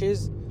to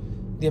riches,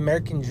 the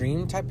American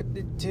dream type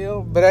of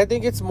deal. But I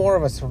think it's more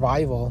of a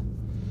survival.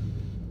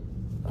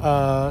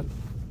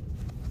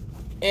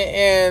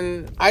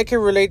 And I can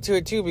relate to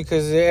it too,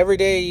 because every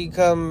day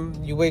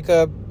you wake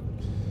up,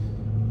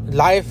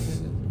 life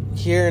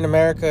here in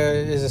America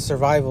is a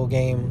survival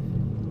game.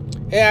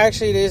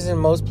 Actually, it is in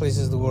most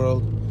places of the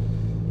world.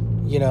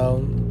 You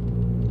know,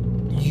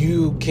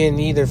 you can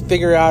either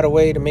figure out a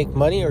way to make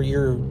money, or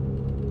you're,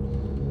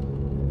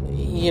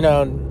 you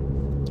know,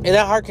 and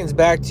that harkens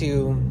back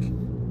to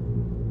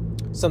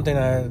something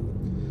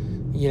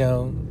you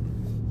know,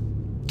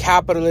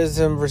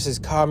 capitalism versus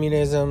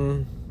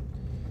communism.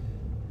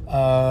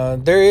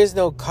 There is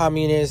no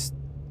communist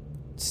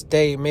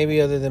state,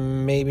 maybe other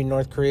than maybe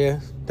North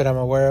Korea, that I'm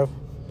aware of.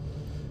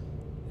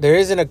 There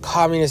isn't a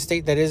communist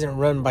state that isn't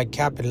run by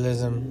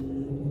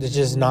capitalism. There's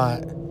just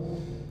not.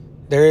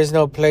 There is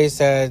no place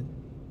that,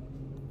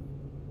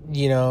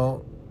 you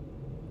know,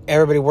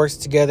 everybody works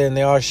together and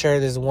they all share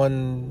this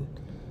one.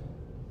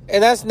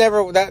 And that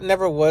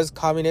never was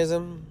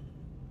communism.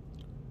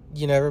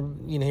 Here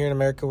in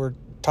America, we're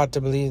taught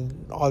to believe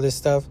all this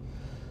stuff.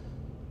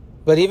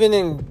 But even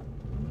in,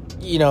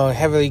 you know,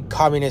 heavily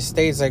communist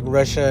states like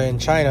Russia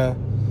and China,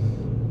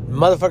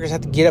 motherfuckers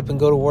have to get up and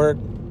go to work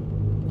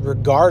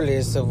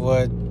regardless of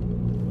what,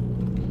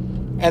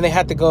 and they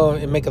have to go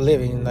and make a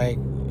living. Like,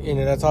 you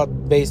know, that's all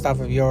based off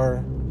of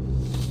your,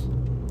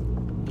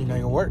 you know,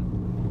 your work,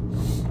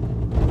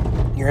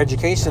 your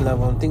education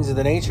level, and things of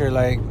the nature.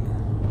 Like,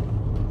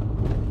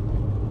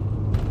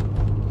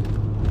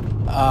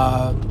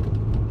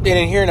 and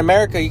in here in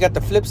America, you got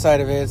the flip side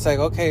of it. It's like,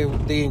 okay,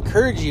 they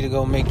encourage you to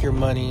go make your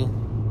money,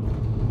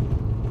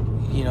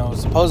 you know,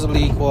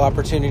 supposedly equal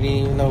opportunity,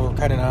 even though we're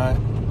kind of not.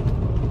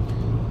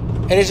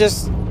 And it's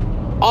just,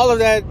 all of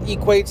that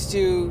equates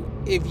to,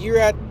 if you're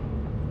at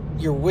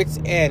your wit's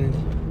end,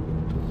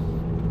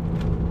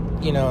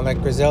 you know,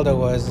 like Griselda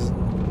was,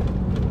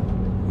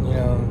 you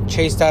know,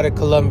 chased out of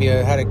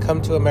Colombia, had to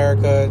come to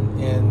America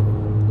and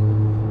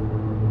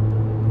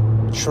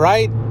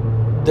tried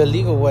the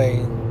legal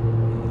way.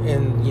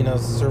 And, you know,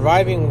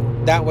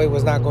 surviving that way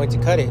was not going to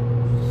cut it.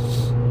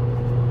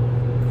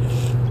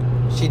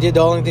 She did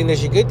the only thing that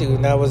she could do,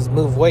 and that was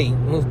move weight,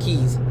 move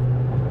keys.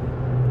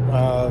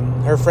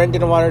 Her friend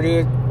didn't want her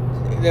to do it.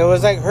 It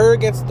was like her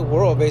against the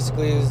world,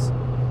 basically. Is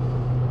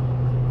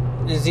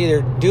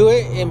either do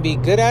it and be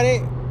good at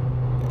it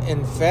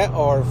and fail,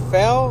 or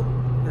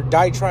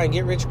die trying,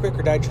 get rich quick,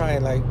 or die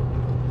trying. Like,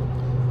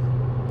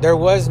 there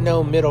was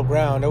no middle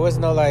ground. There was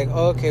no, like,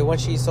 okay,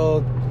 once she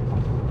sold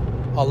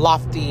a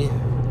lofty,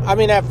 I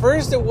mean, at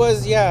first it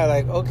was, yeah,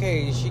 like,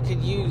 okay, she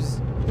could use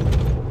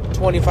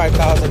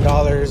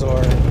 $25,000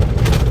 or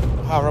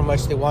however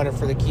much they wanted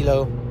for the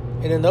kilo.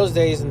 And in those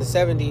days, in the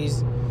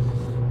 70s,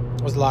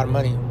 it was a lot of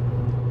money.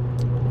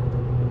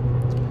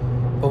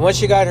 But once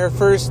she got her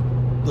first,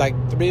 like,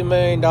 $3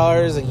 million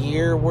a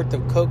year worth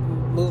of coke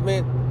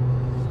movement,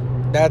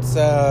 that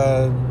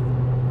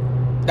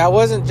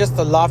wasn't just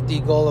a lofty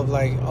goal of,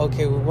 like,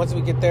 okay, once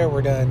we get there,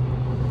 we're done.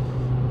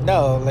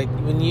 No, like,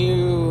 when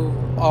you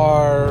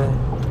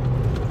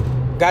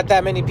got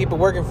that many people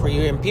working for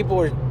you, and people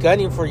were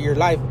gunning for your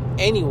life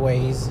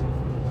anyways,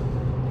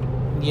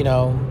 you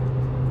know,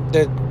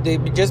 that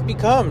it just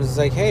becomes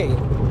like, hey,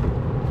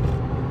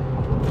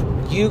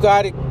 you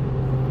got it.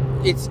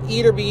 It's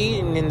eat or be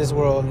eaten in this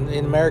world.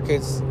 In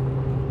America,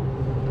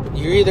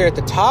 you're either at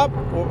the top,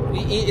 or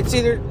it's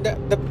either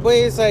the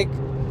way is like,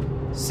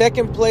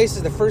 second place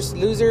is the first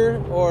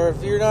loser, or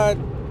if you're not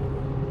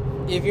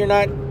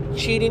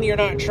cheating, you're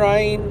not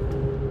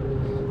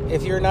trying.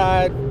 If you're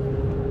not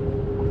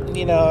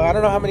you know, I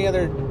don't know how many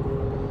other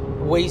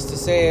ways to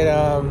say it.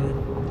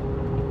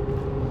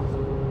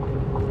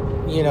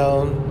 You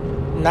know,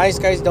 nice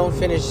guys don't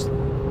finish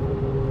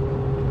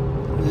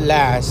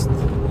last.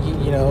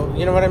 You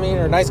know what I mean?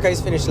 Or nice guys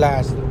finish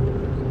last.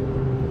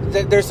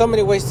 There's so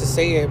many ways to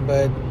say it,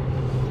 but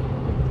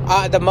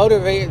the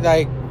motivate,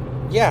 like,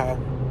 yeah,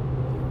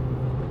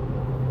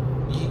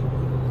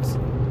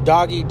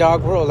 dog eat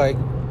dog world. Like,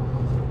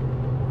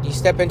 you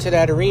step into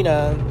that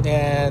arena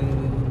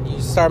and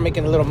you start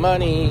making a little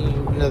money,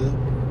 a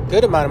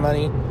good amount of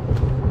money.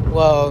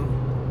 Well,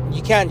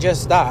 you can't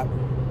just stop.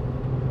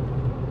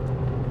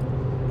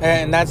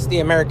 And that's the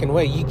American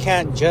way. You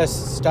can't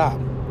just stop.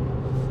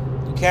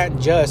 You can't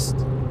just,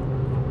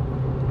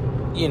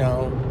 you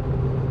know,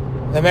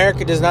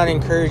 America does not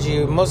encourage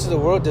you. Most of the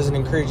world doesn't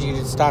encourage you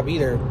to stop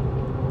either.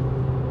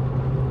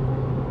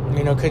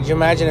 You know, could you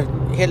imagine if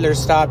Hitler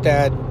stopped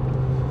at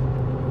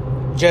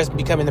just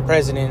becoming the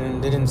president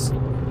and didn't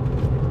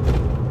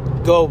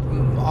go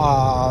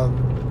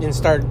and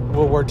start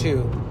World War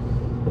II?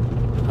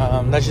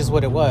 That's just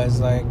what it was.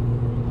 Like,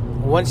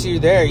 once you're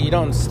there, you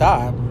don't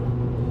stop.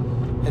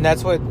 And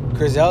that's what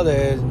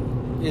Griselda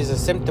is a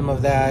symptom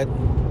of that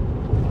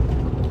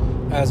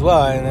as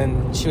well. And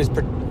then she was,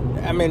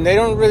 I mean, they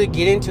don't really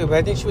get into it, but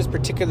I think she was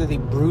particularly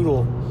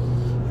brutal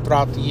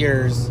throughout the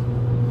years,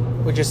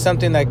 which is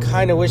something I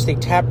kind of wish they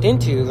tapped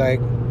into. Like,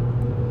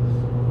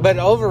 but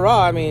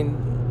overall, I mean,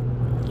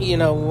 you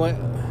know,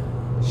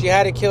 she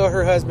had to kill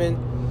her husband,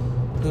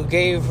 who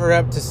gave her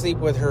up to sleep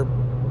with her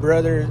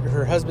brother,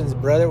 her husband's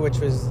brother, which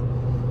was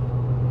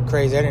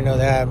crazy. I didn't know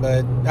that,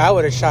 but I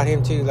would have shot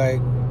him too. Like,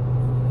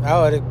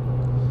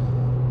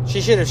 she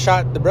should have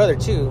shot the brother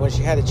too when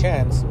she had a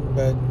chance,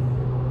 but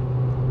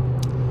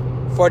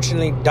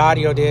fortunately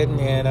Dario did,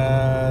 and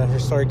her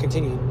story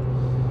continued.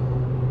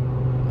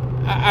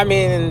 I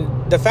mean,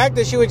 the fact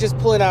that she was just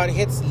pulling out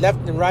hits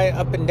left and right,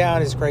 up and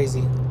down, is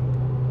crazy.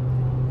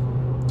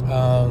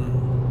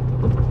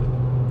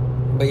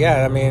 But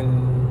yeah, I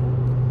mean,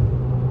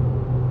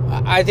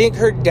 I think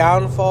her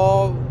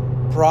downfall,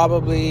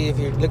 probably, if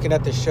you're looking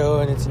at the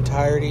show in its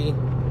entirety,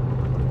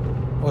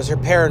 was her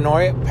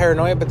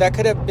paranoia, but that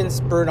could have been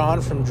spurred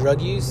on from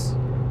drug use.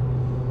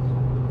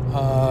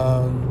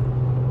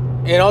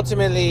 And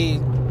ultimately,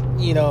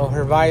 you know,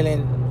 her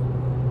violent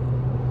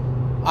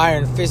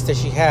iron fist that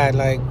she had.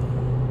 Like,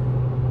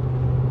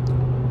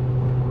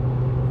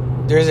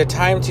 there's a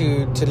time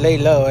to lay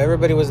low.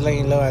 Everybody was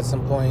laying low at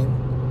some point,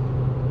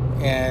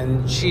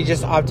 and she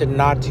just opted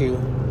not to.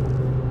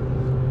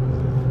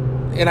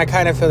 And I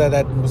kind of feel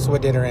that was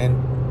what did her in.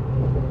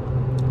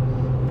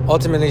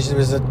 Ultimately, there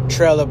was a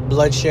trail of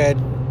bloodshed,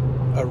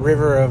 a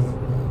river of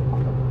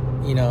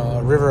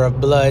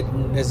blood,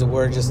 is the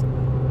word. Just,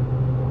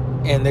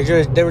 and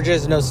there were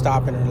just no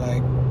stopping her.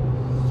 Like,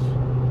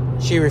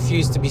 she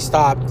refused to be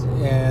stopped.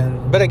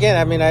 But again,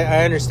 I mean,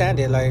 I understand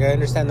it. Like, I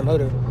understand the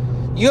motive.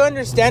 You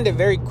understand it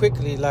very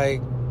quickly.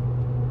 Like,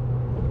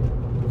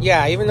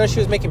 yeah, even though she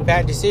was making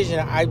bad decisions,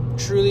 I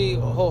truly,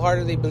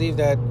 wholeheartedly believe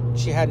that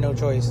she had no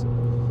choice.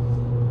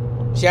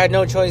 She had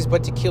no choice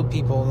but to kill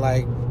people.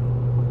 Like,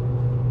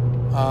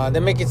 they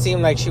make it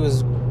seem like she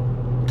was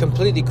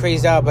completely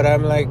crazed out, but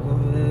I'm like,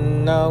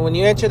 no. When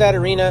you enter that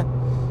arena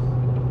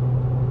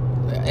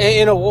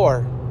in a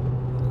war,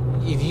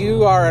 if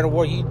you are at a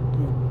war, you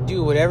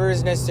do whatever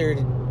is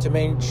necessary to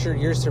make sure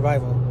your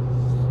survival,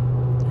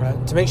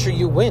 right? To make sure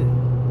you win.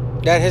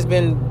 That has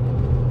been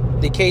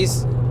the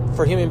case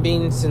for human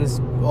beings since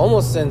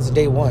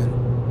day one.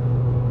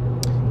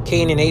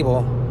 Cain and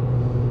Abel.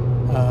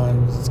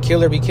 It's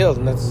kill or be killed,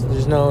 and honestly,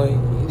 there's no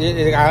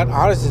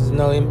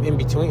in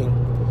between.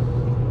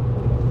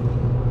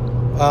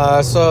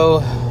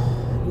 So,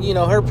 you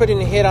know, her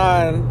putting a hit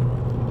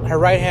on her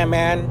right-hand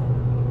man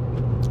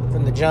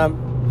from the jump,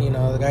 you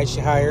know, the guy she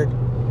hired,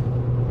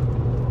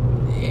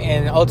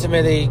 and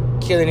ultimately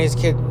killing his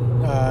kid,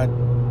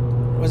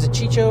 was it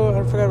Chicho?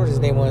 I forgot what his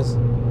name was.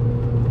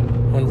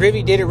 When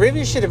Rivy did it,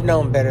 Rivy should have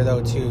known better,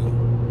 though, too.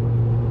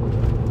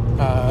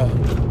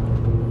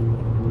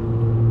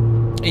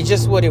 It's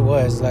just what it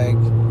was, like,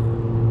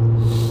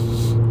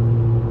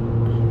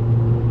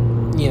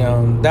 you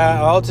know, that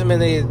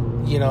ultimately,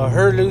 you know,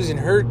 her losing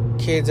her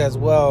kids as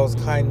well is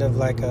kind of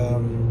like,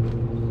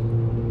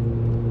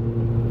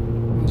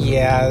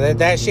 yeah,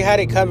 that she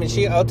had it coming.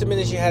 She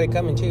had it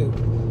coming too.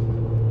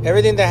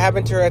 Everything that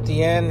happened to her at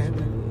the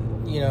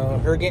end, you know,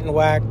 her getting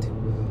whacked,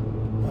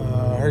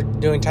 her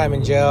doing time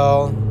in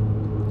jail,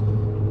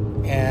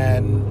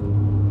 and,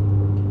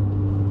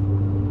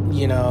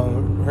 you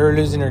know, her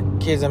losing her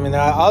kids. I mean,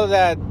 all of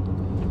that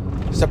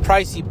is a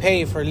price you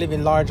pay for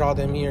living large all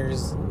them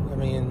years. I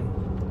mean,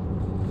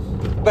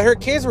 but her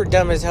kids were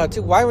dumb as hell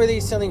too. Why were they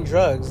selling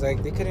drugs?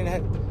 Like, they couldn't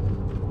have,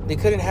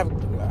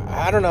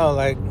 I don't know,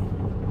 like,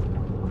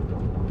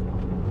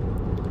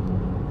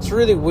 it's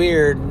really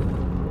weird.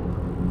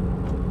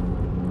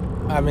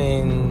 I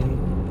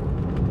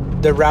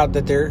mean, the route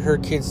that her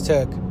kids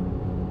took.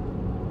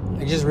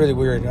 It's just really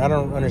weird. I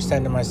don't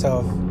understand it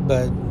myself,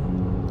 but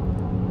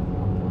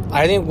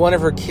I think one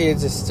of her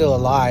kids is still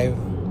alive.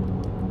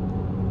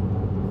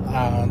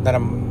 that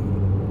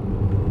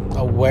I'm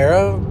aware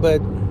of,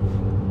 but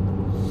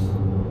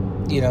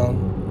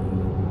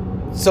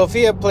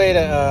Sophia played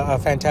a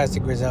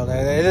fantastic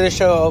Griselda. The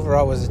show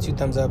overall was a 2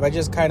 thumbs up. I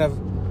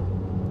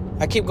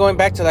keep going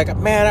back to like,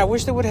 man, I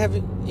wish they would have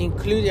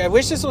included. I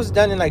wish this was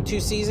done in like 2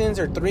 seasons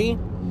or 3,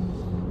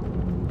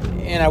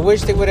 and I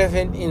wish they would have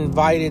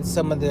invited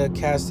some of the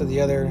cast of the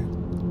other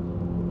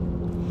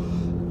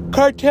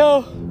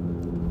cartel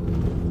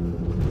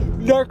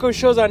narco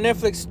shows on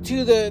Netflix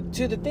to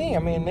the thing. I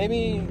mean,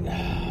 maybe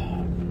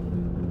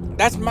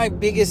that's my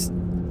biggest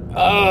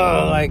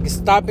like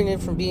stopping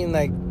it from being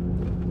like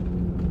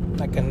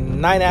a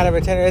 9 out of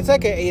a 10. It's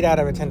like an 8 out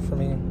of a 10 for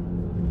me.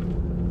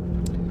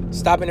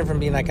 Stopping it from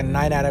being like a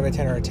 9 out of a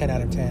 10 or a 10 out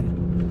of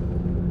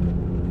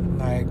 10.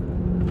 Like,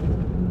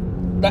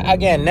 but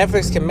again,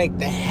 Netflix can make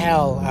the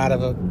hell out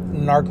of a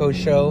narco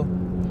show.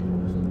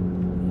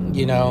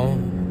 You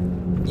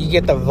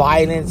get the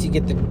violence, you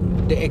get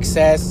the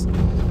excess,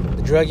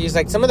 the drug use.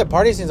 Like, some of the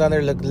party scenes on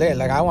there look lit.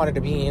 Like, I wanted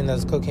to be in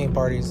those cocaine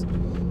parties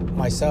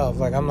myself.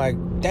 Like, I'm like,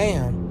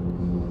 damn.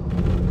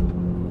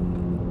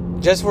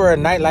 Just for a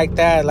night like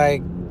that,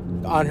 like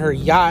on her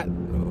yacht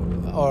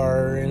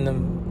or in the,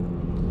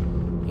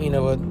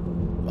 with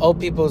old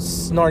people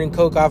snorting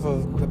coke off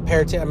of a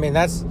pair of I mean,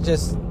 that's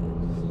just,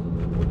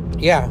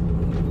 yeah,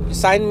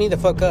 sign me the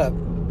fuck up.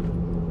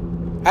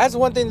 That's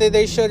one thing that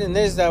they showed in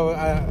this that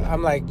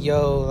I'm like,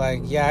 yo,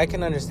 like, yeah, I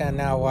can understand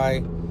now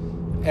why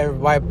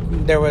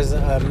there was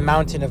a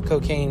mountain of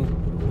cocaine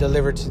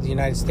delivered to the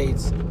United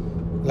States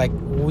like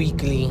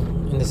weekly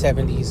in the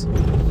 70s.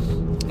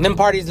 And them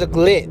parties look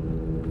lit.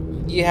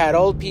 You had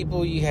old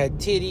people, you had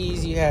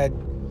titties, you had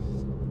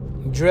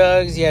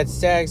drugs, you had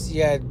sex,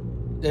 it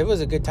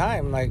was a good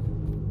time. Like,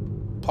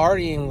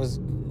 partying was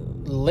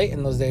lit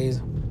in those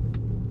days.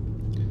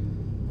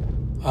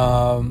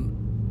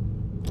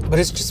 But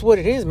it's just what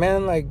it is,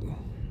 man. Like,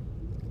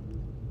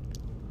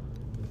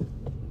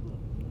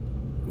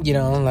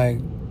 like,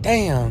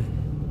 damn.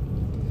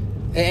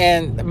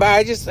 But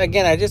I just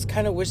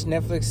kind of wish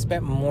Netflix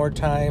spent more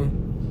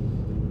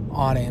time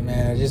on it,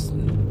 man. This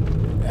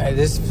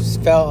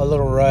felt a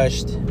little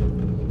rushed.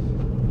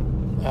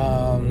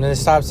 And it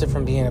stops it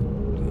from being a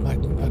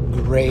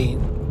great.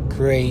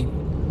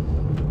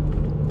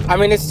 I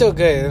mean, it's still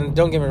good. And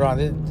don't get me wrong.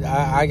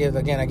 I give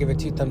it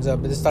 2 thumbs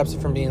up. But this stops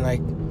it from being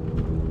like.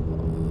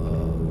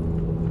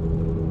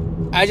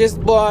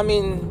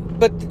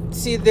 But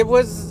see, there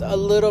was a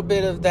little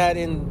bit of that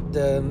in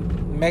the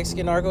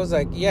Mexican Narcos.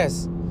 Like,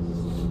 yes.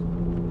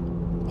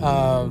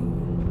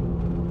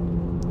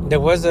 There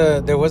was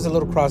a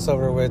little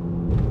crossover with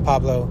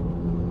Pablo.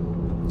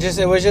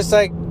 It was just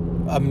like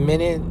a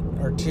minute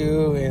or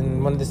 2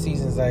 in one of the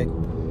seasons. Like,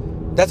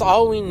 that's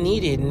all we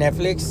needed,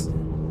 Netflix.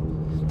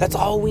 That's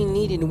all we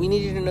needed. We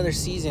needed another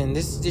season.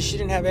 This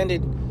shouldn't have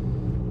ended.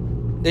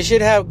 They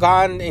should have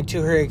gone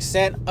into her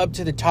extent up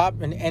to the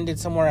top and ended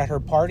somewhere at her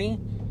party.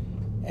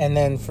 And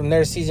then from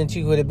there, season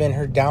 2 would have been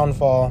her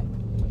downfall,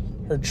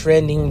 her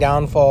trending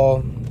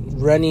downfall,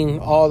 running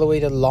all the way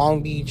to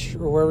Long Beach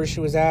or wherever she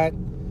was at,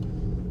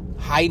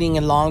 hiding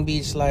in Long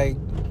Beach. Like,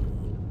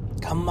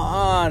 come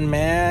on,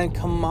 man.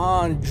 Come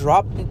on.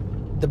 Drop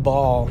the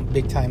ball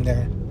big time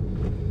there.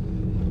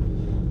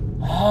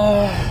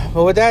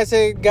 But with that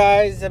said,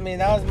 guys, I mean,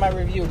 that was my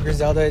review of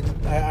Griselda.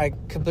 I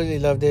completely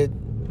loved it.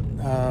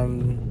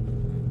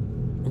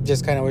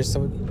 Just kind of wish I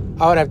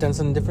would have done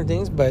some different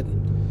things, but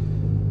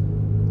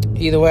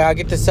either way, I'll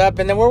get this up.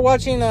 And then we're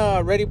watching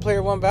Ready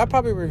Player One, but I'll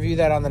probably review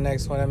that on the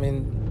next one. I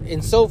mean,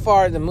 in so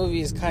far, the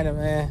movie is kind of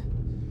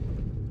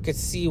Could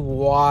see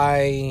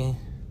why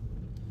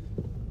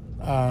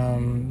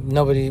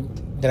nobody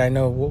that I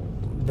know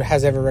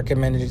has ever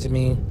recommended it to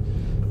me.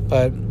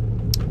 But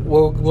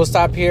we'll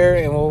stop here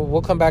and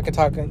we'll come back and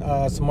talk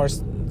some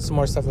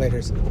more stuff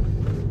later.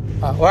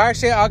 Well,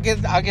 actually, I'll get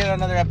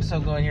another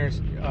episode going here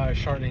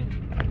shortly.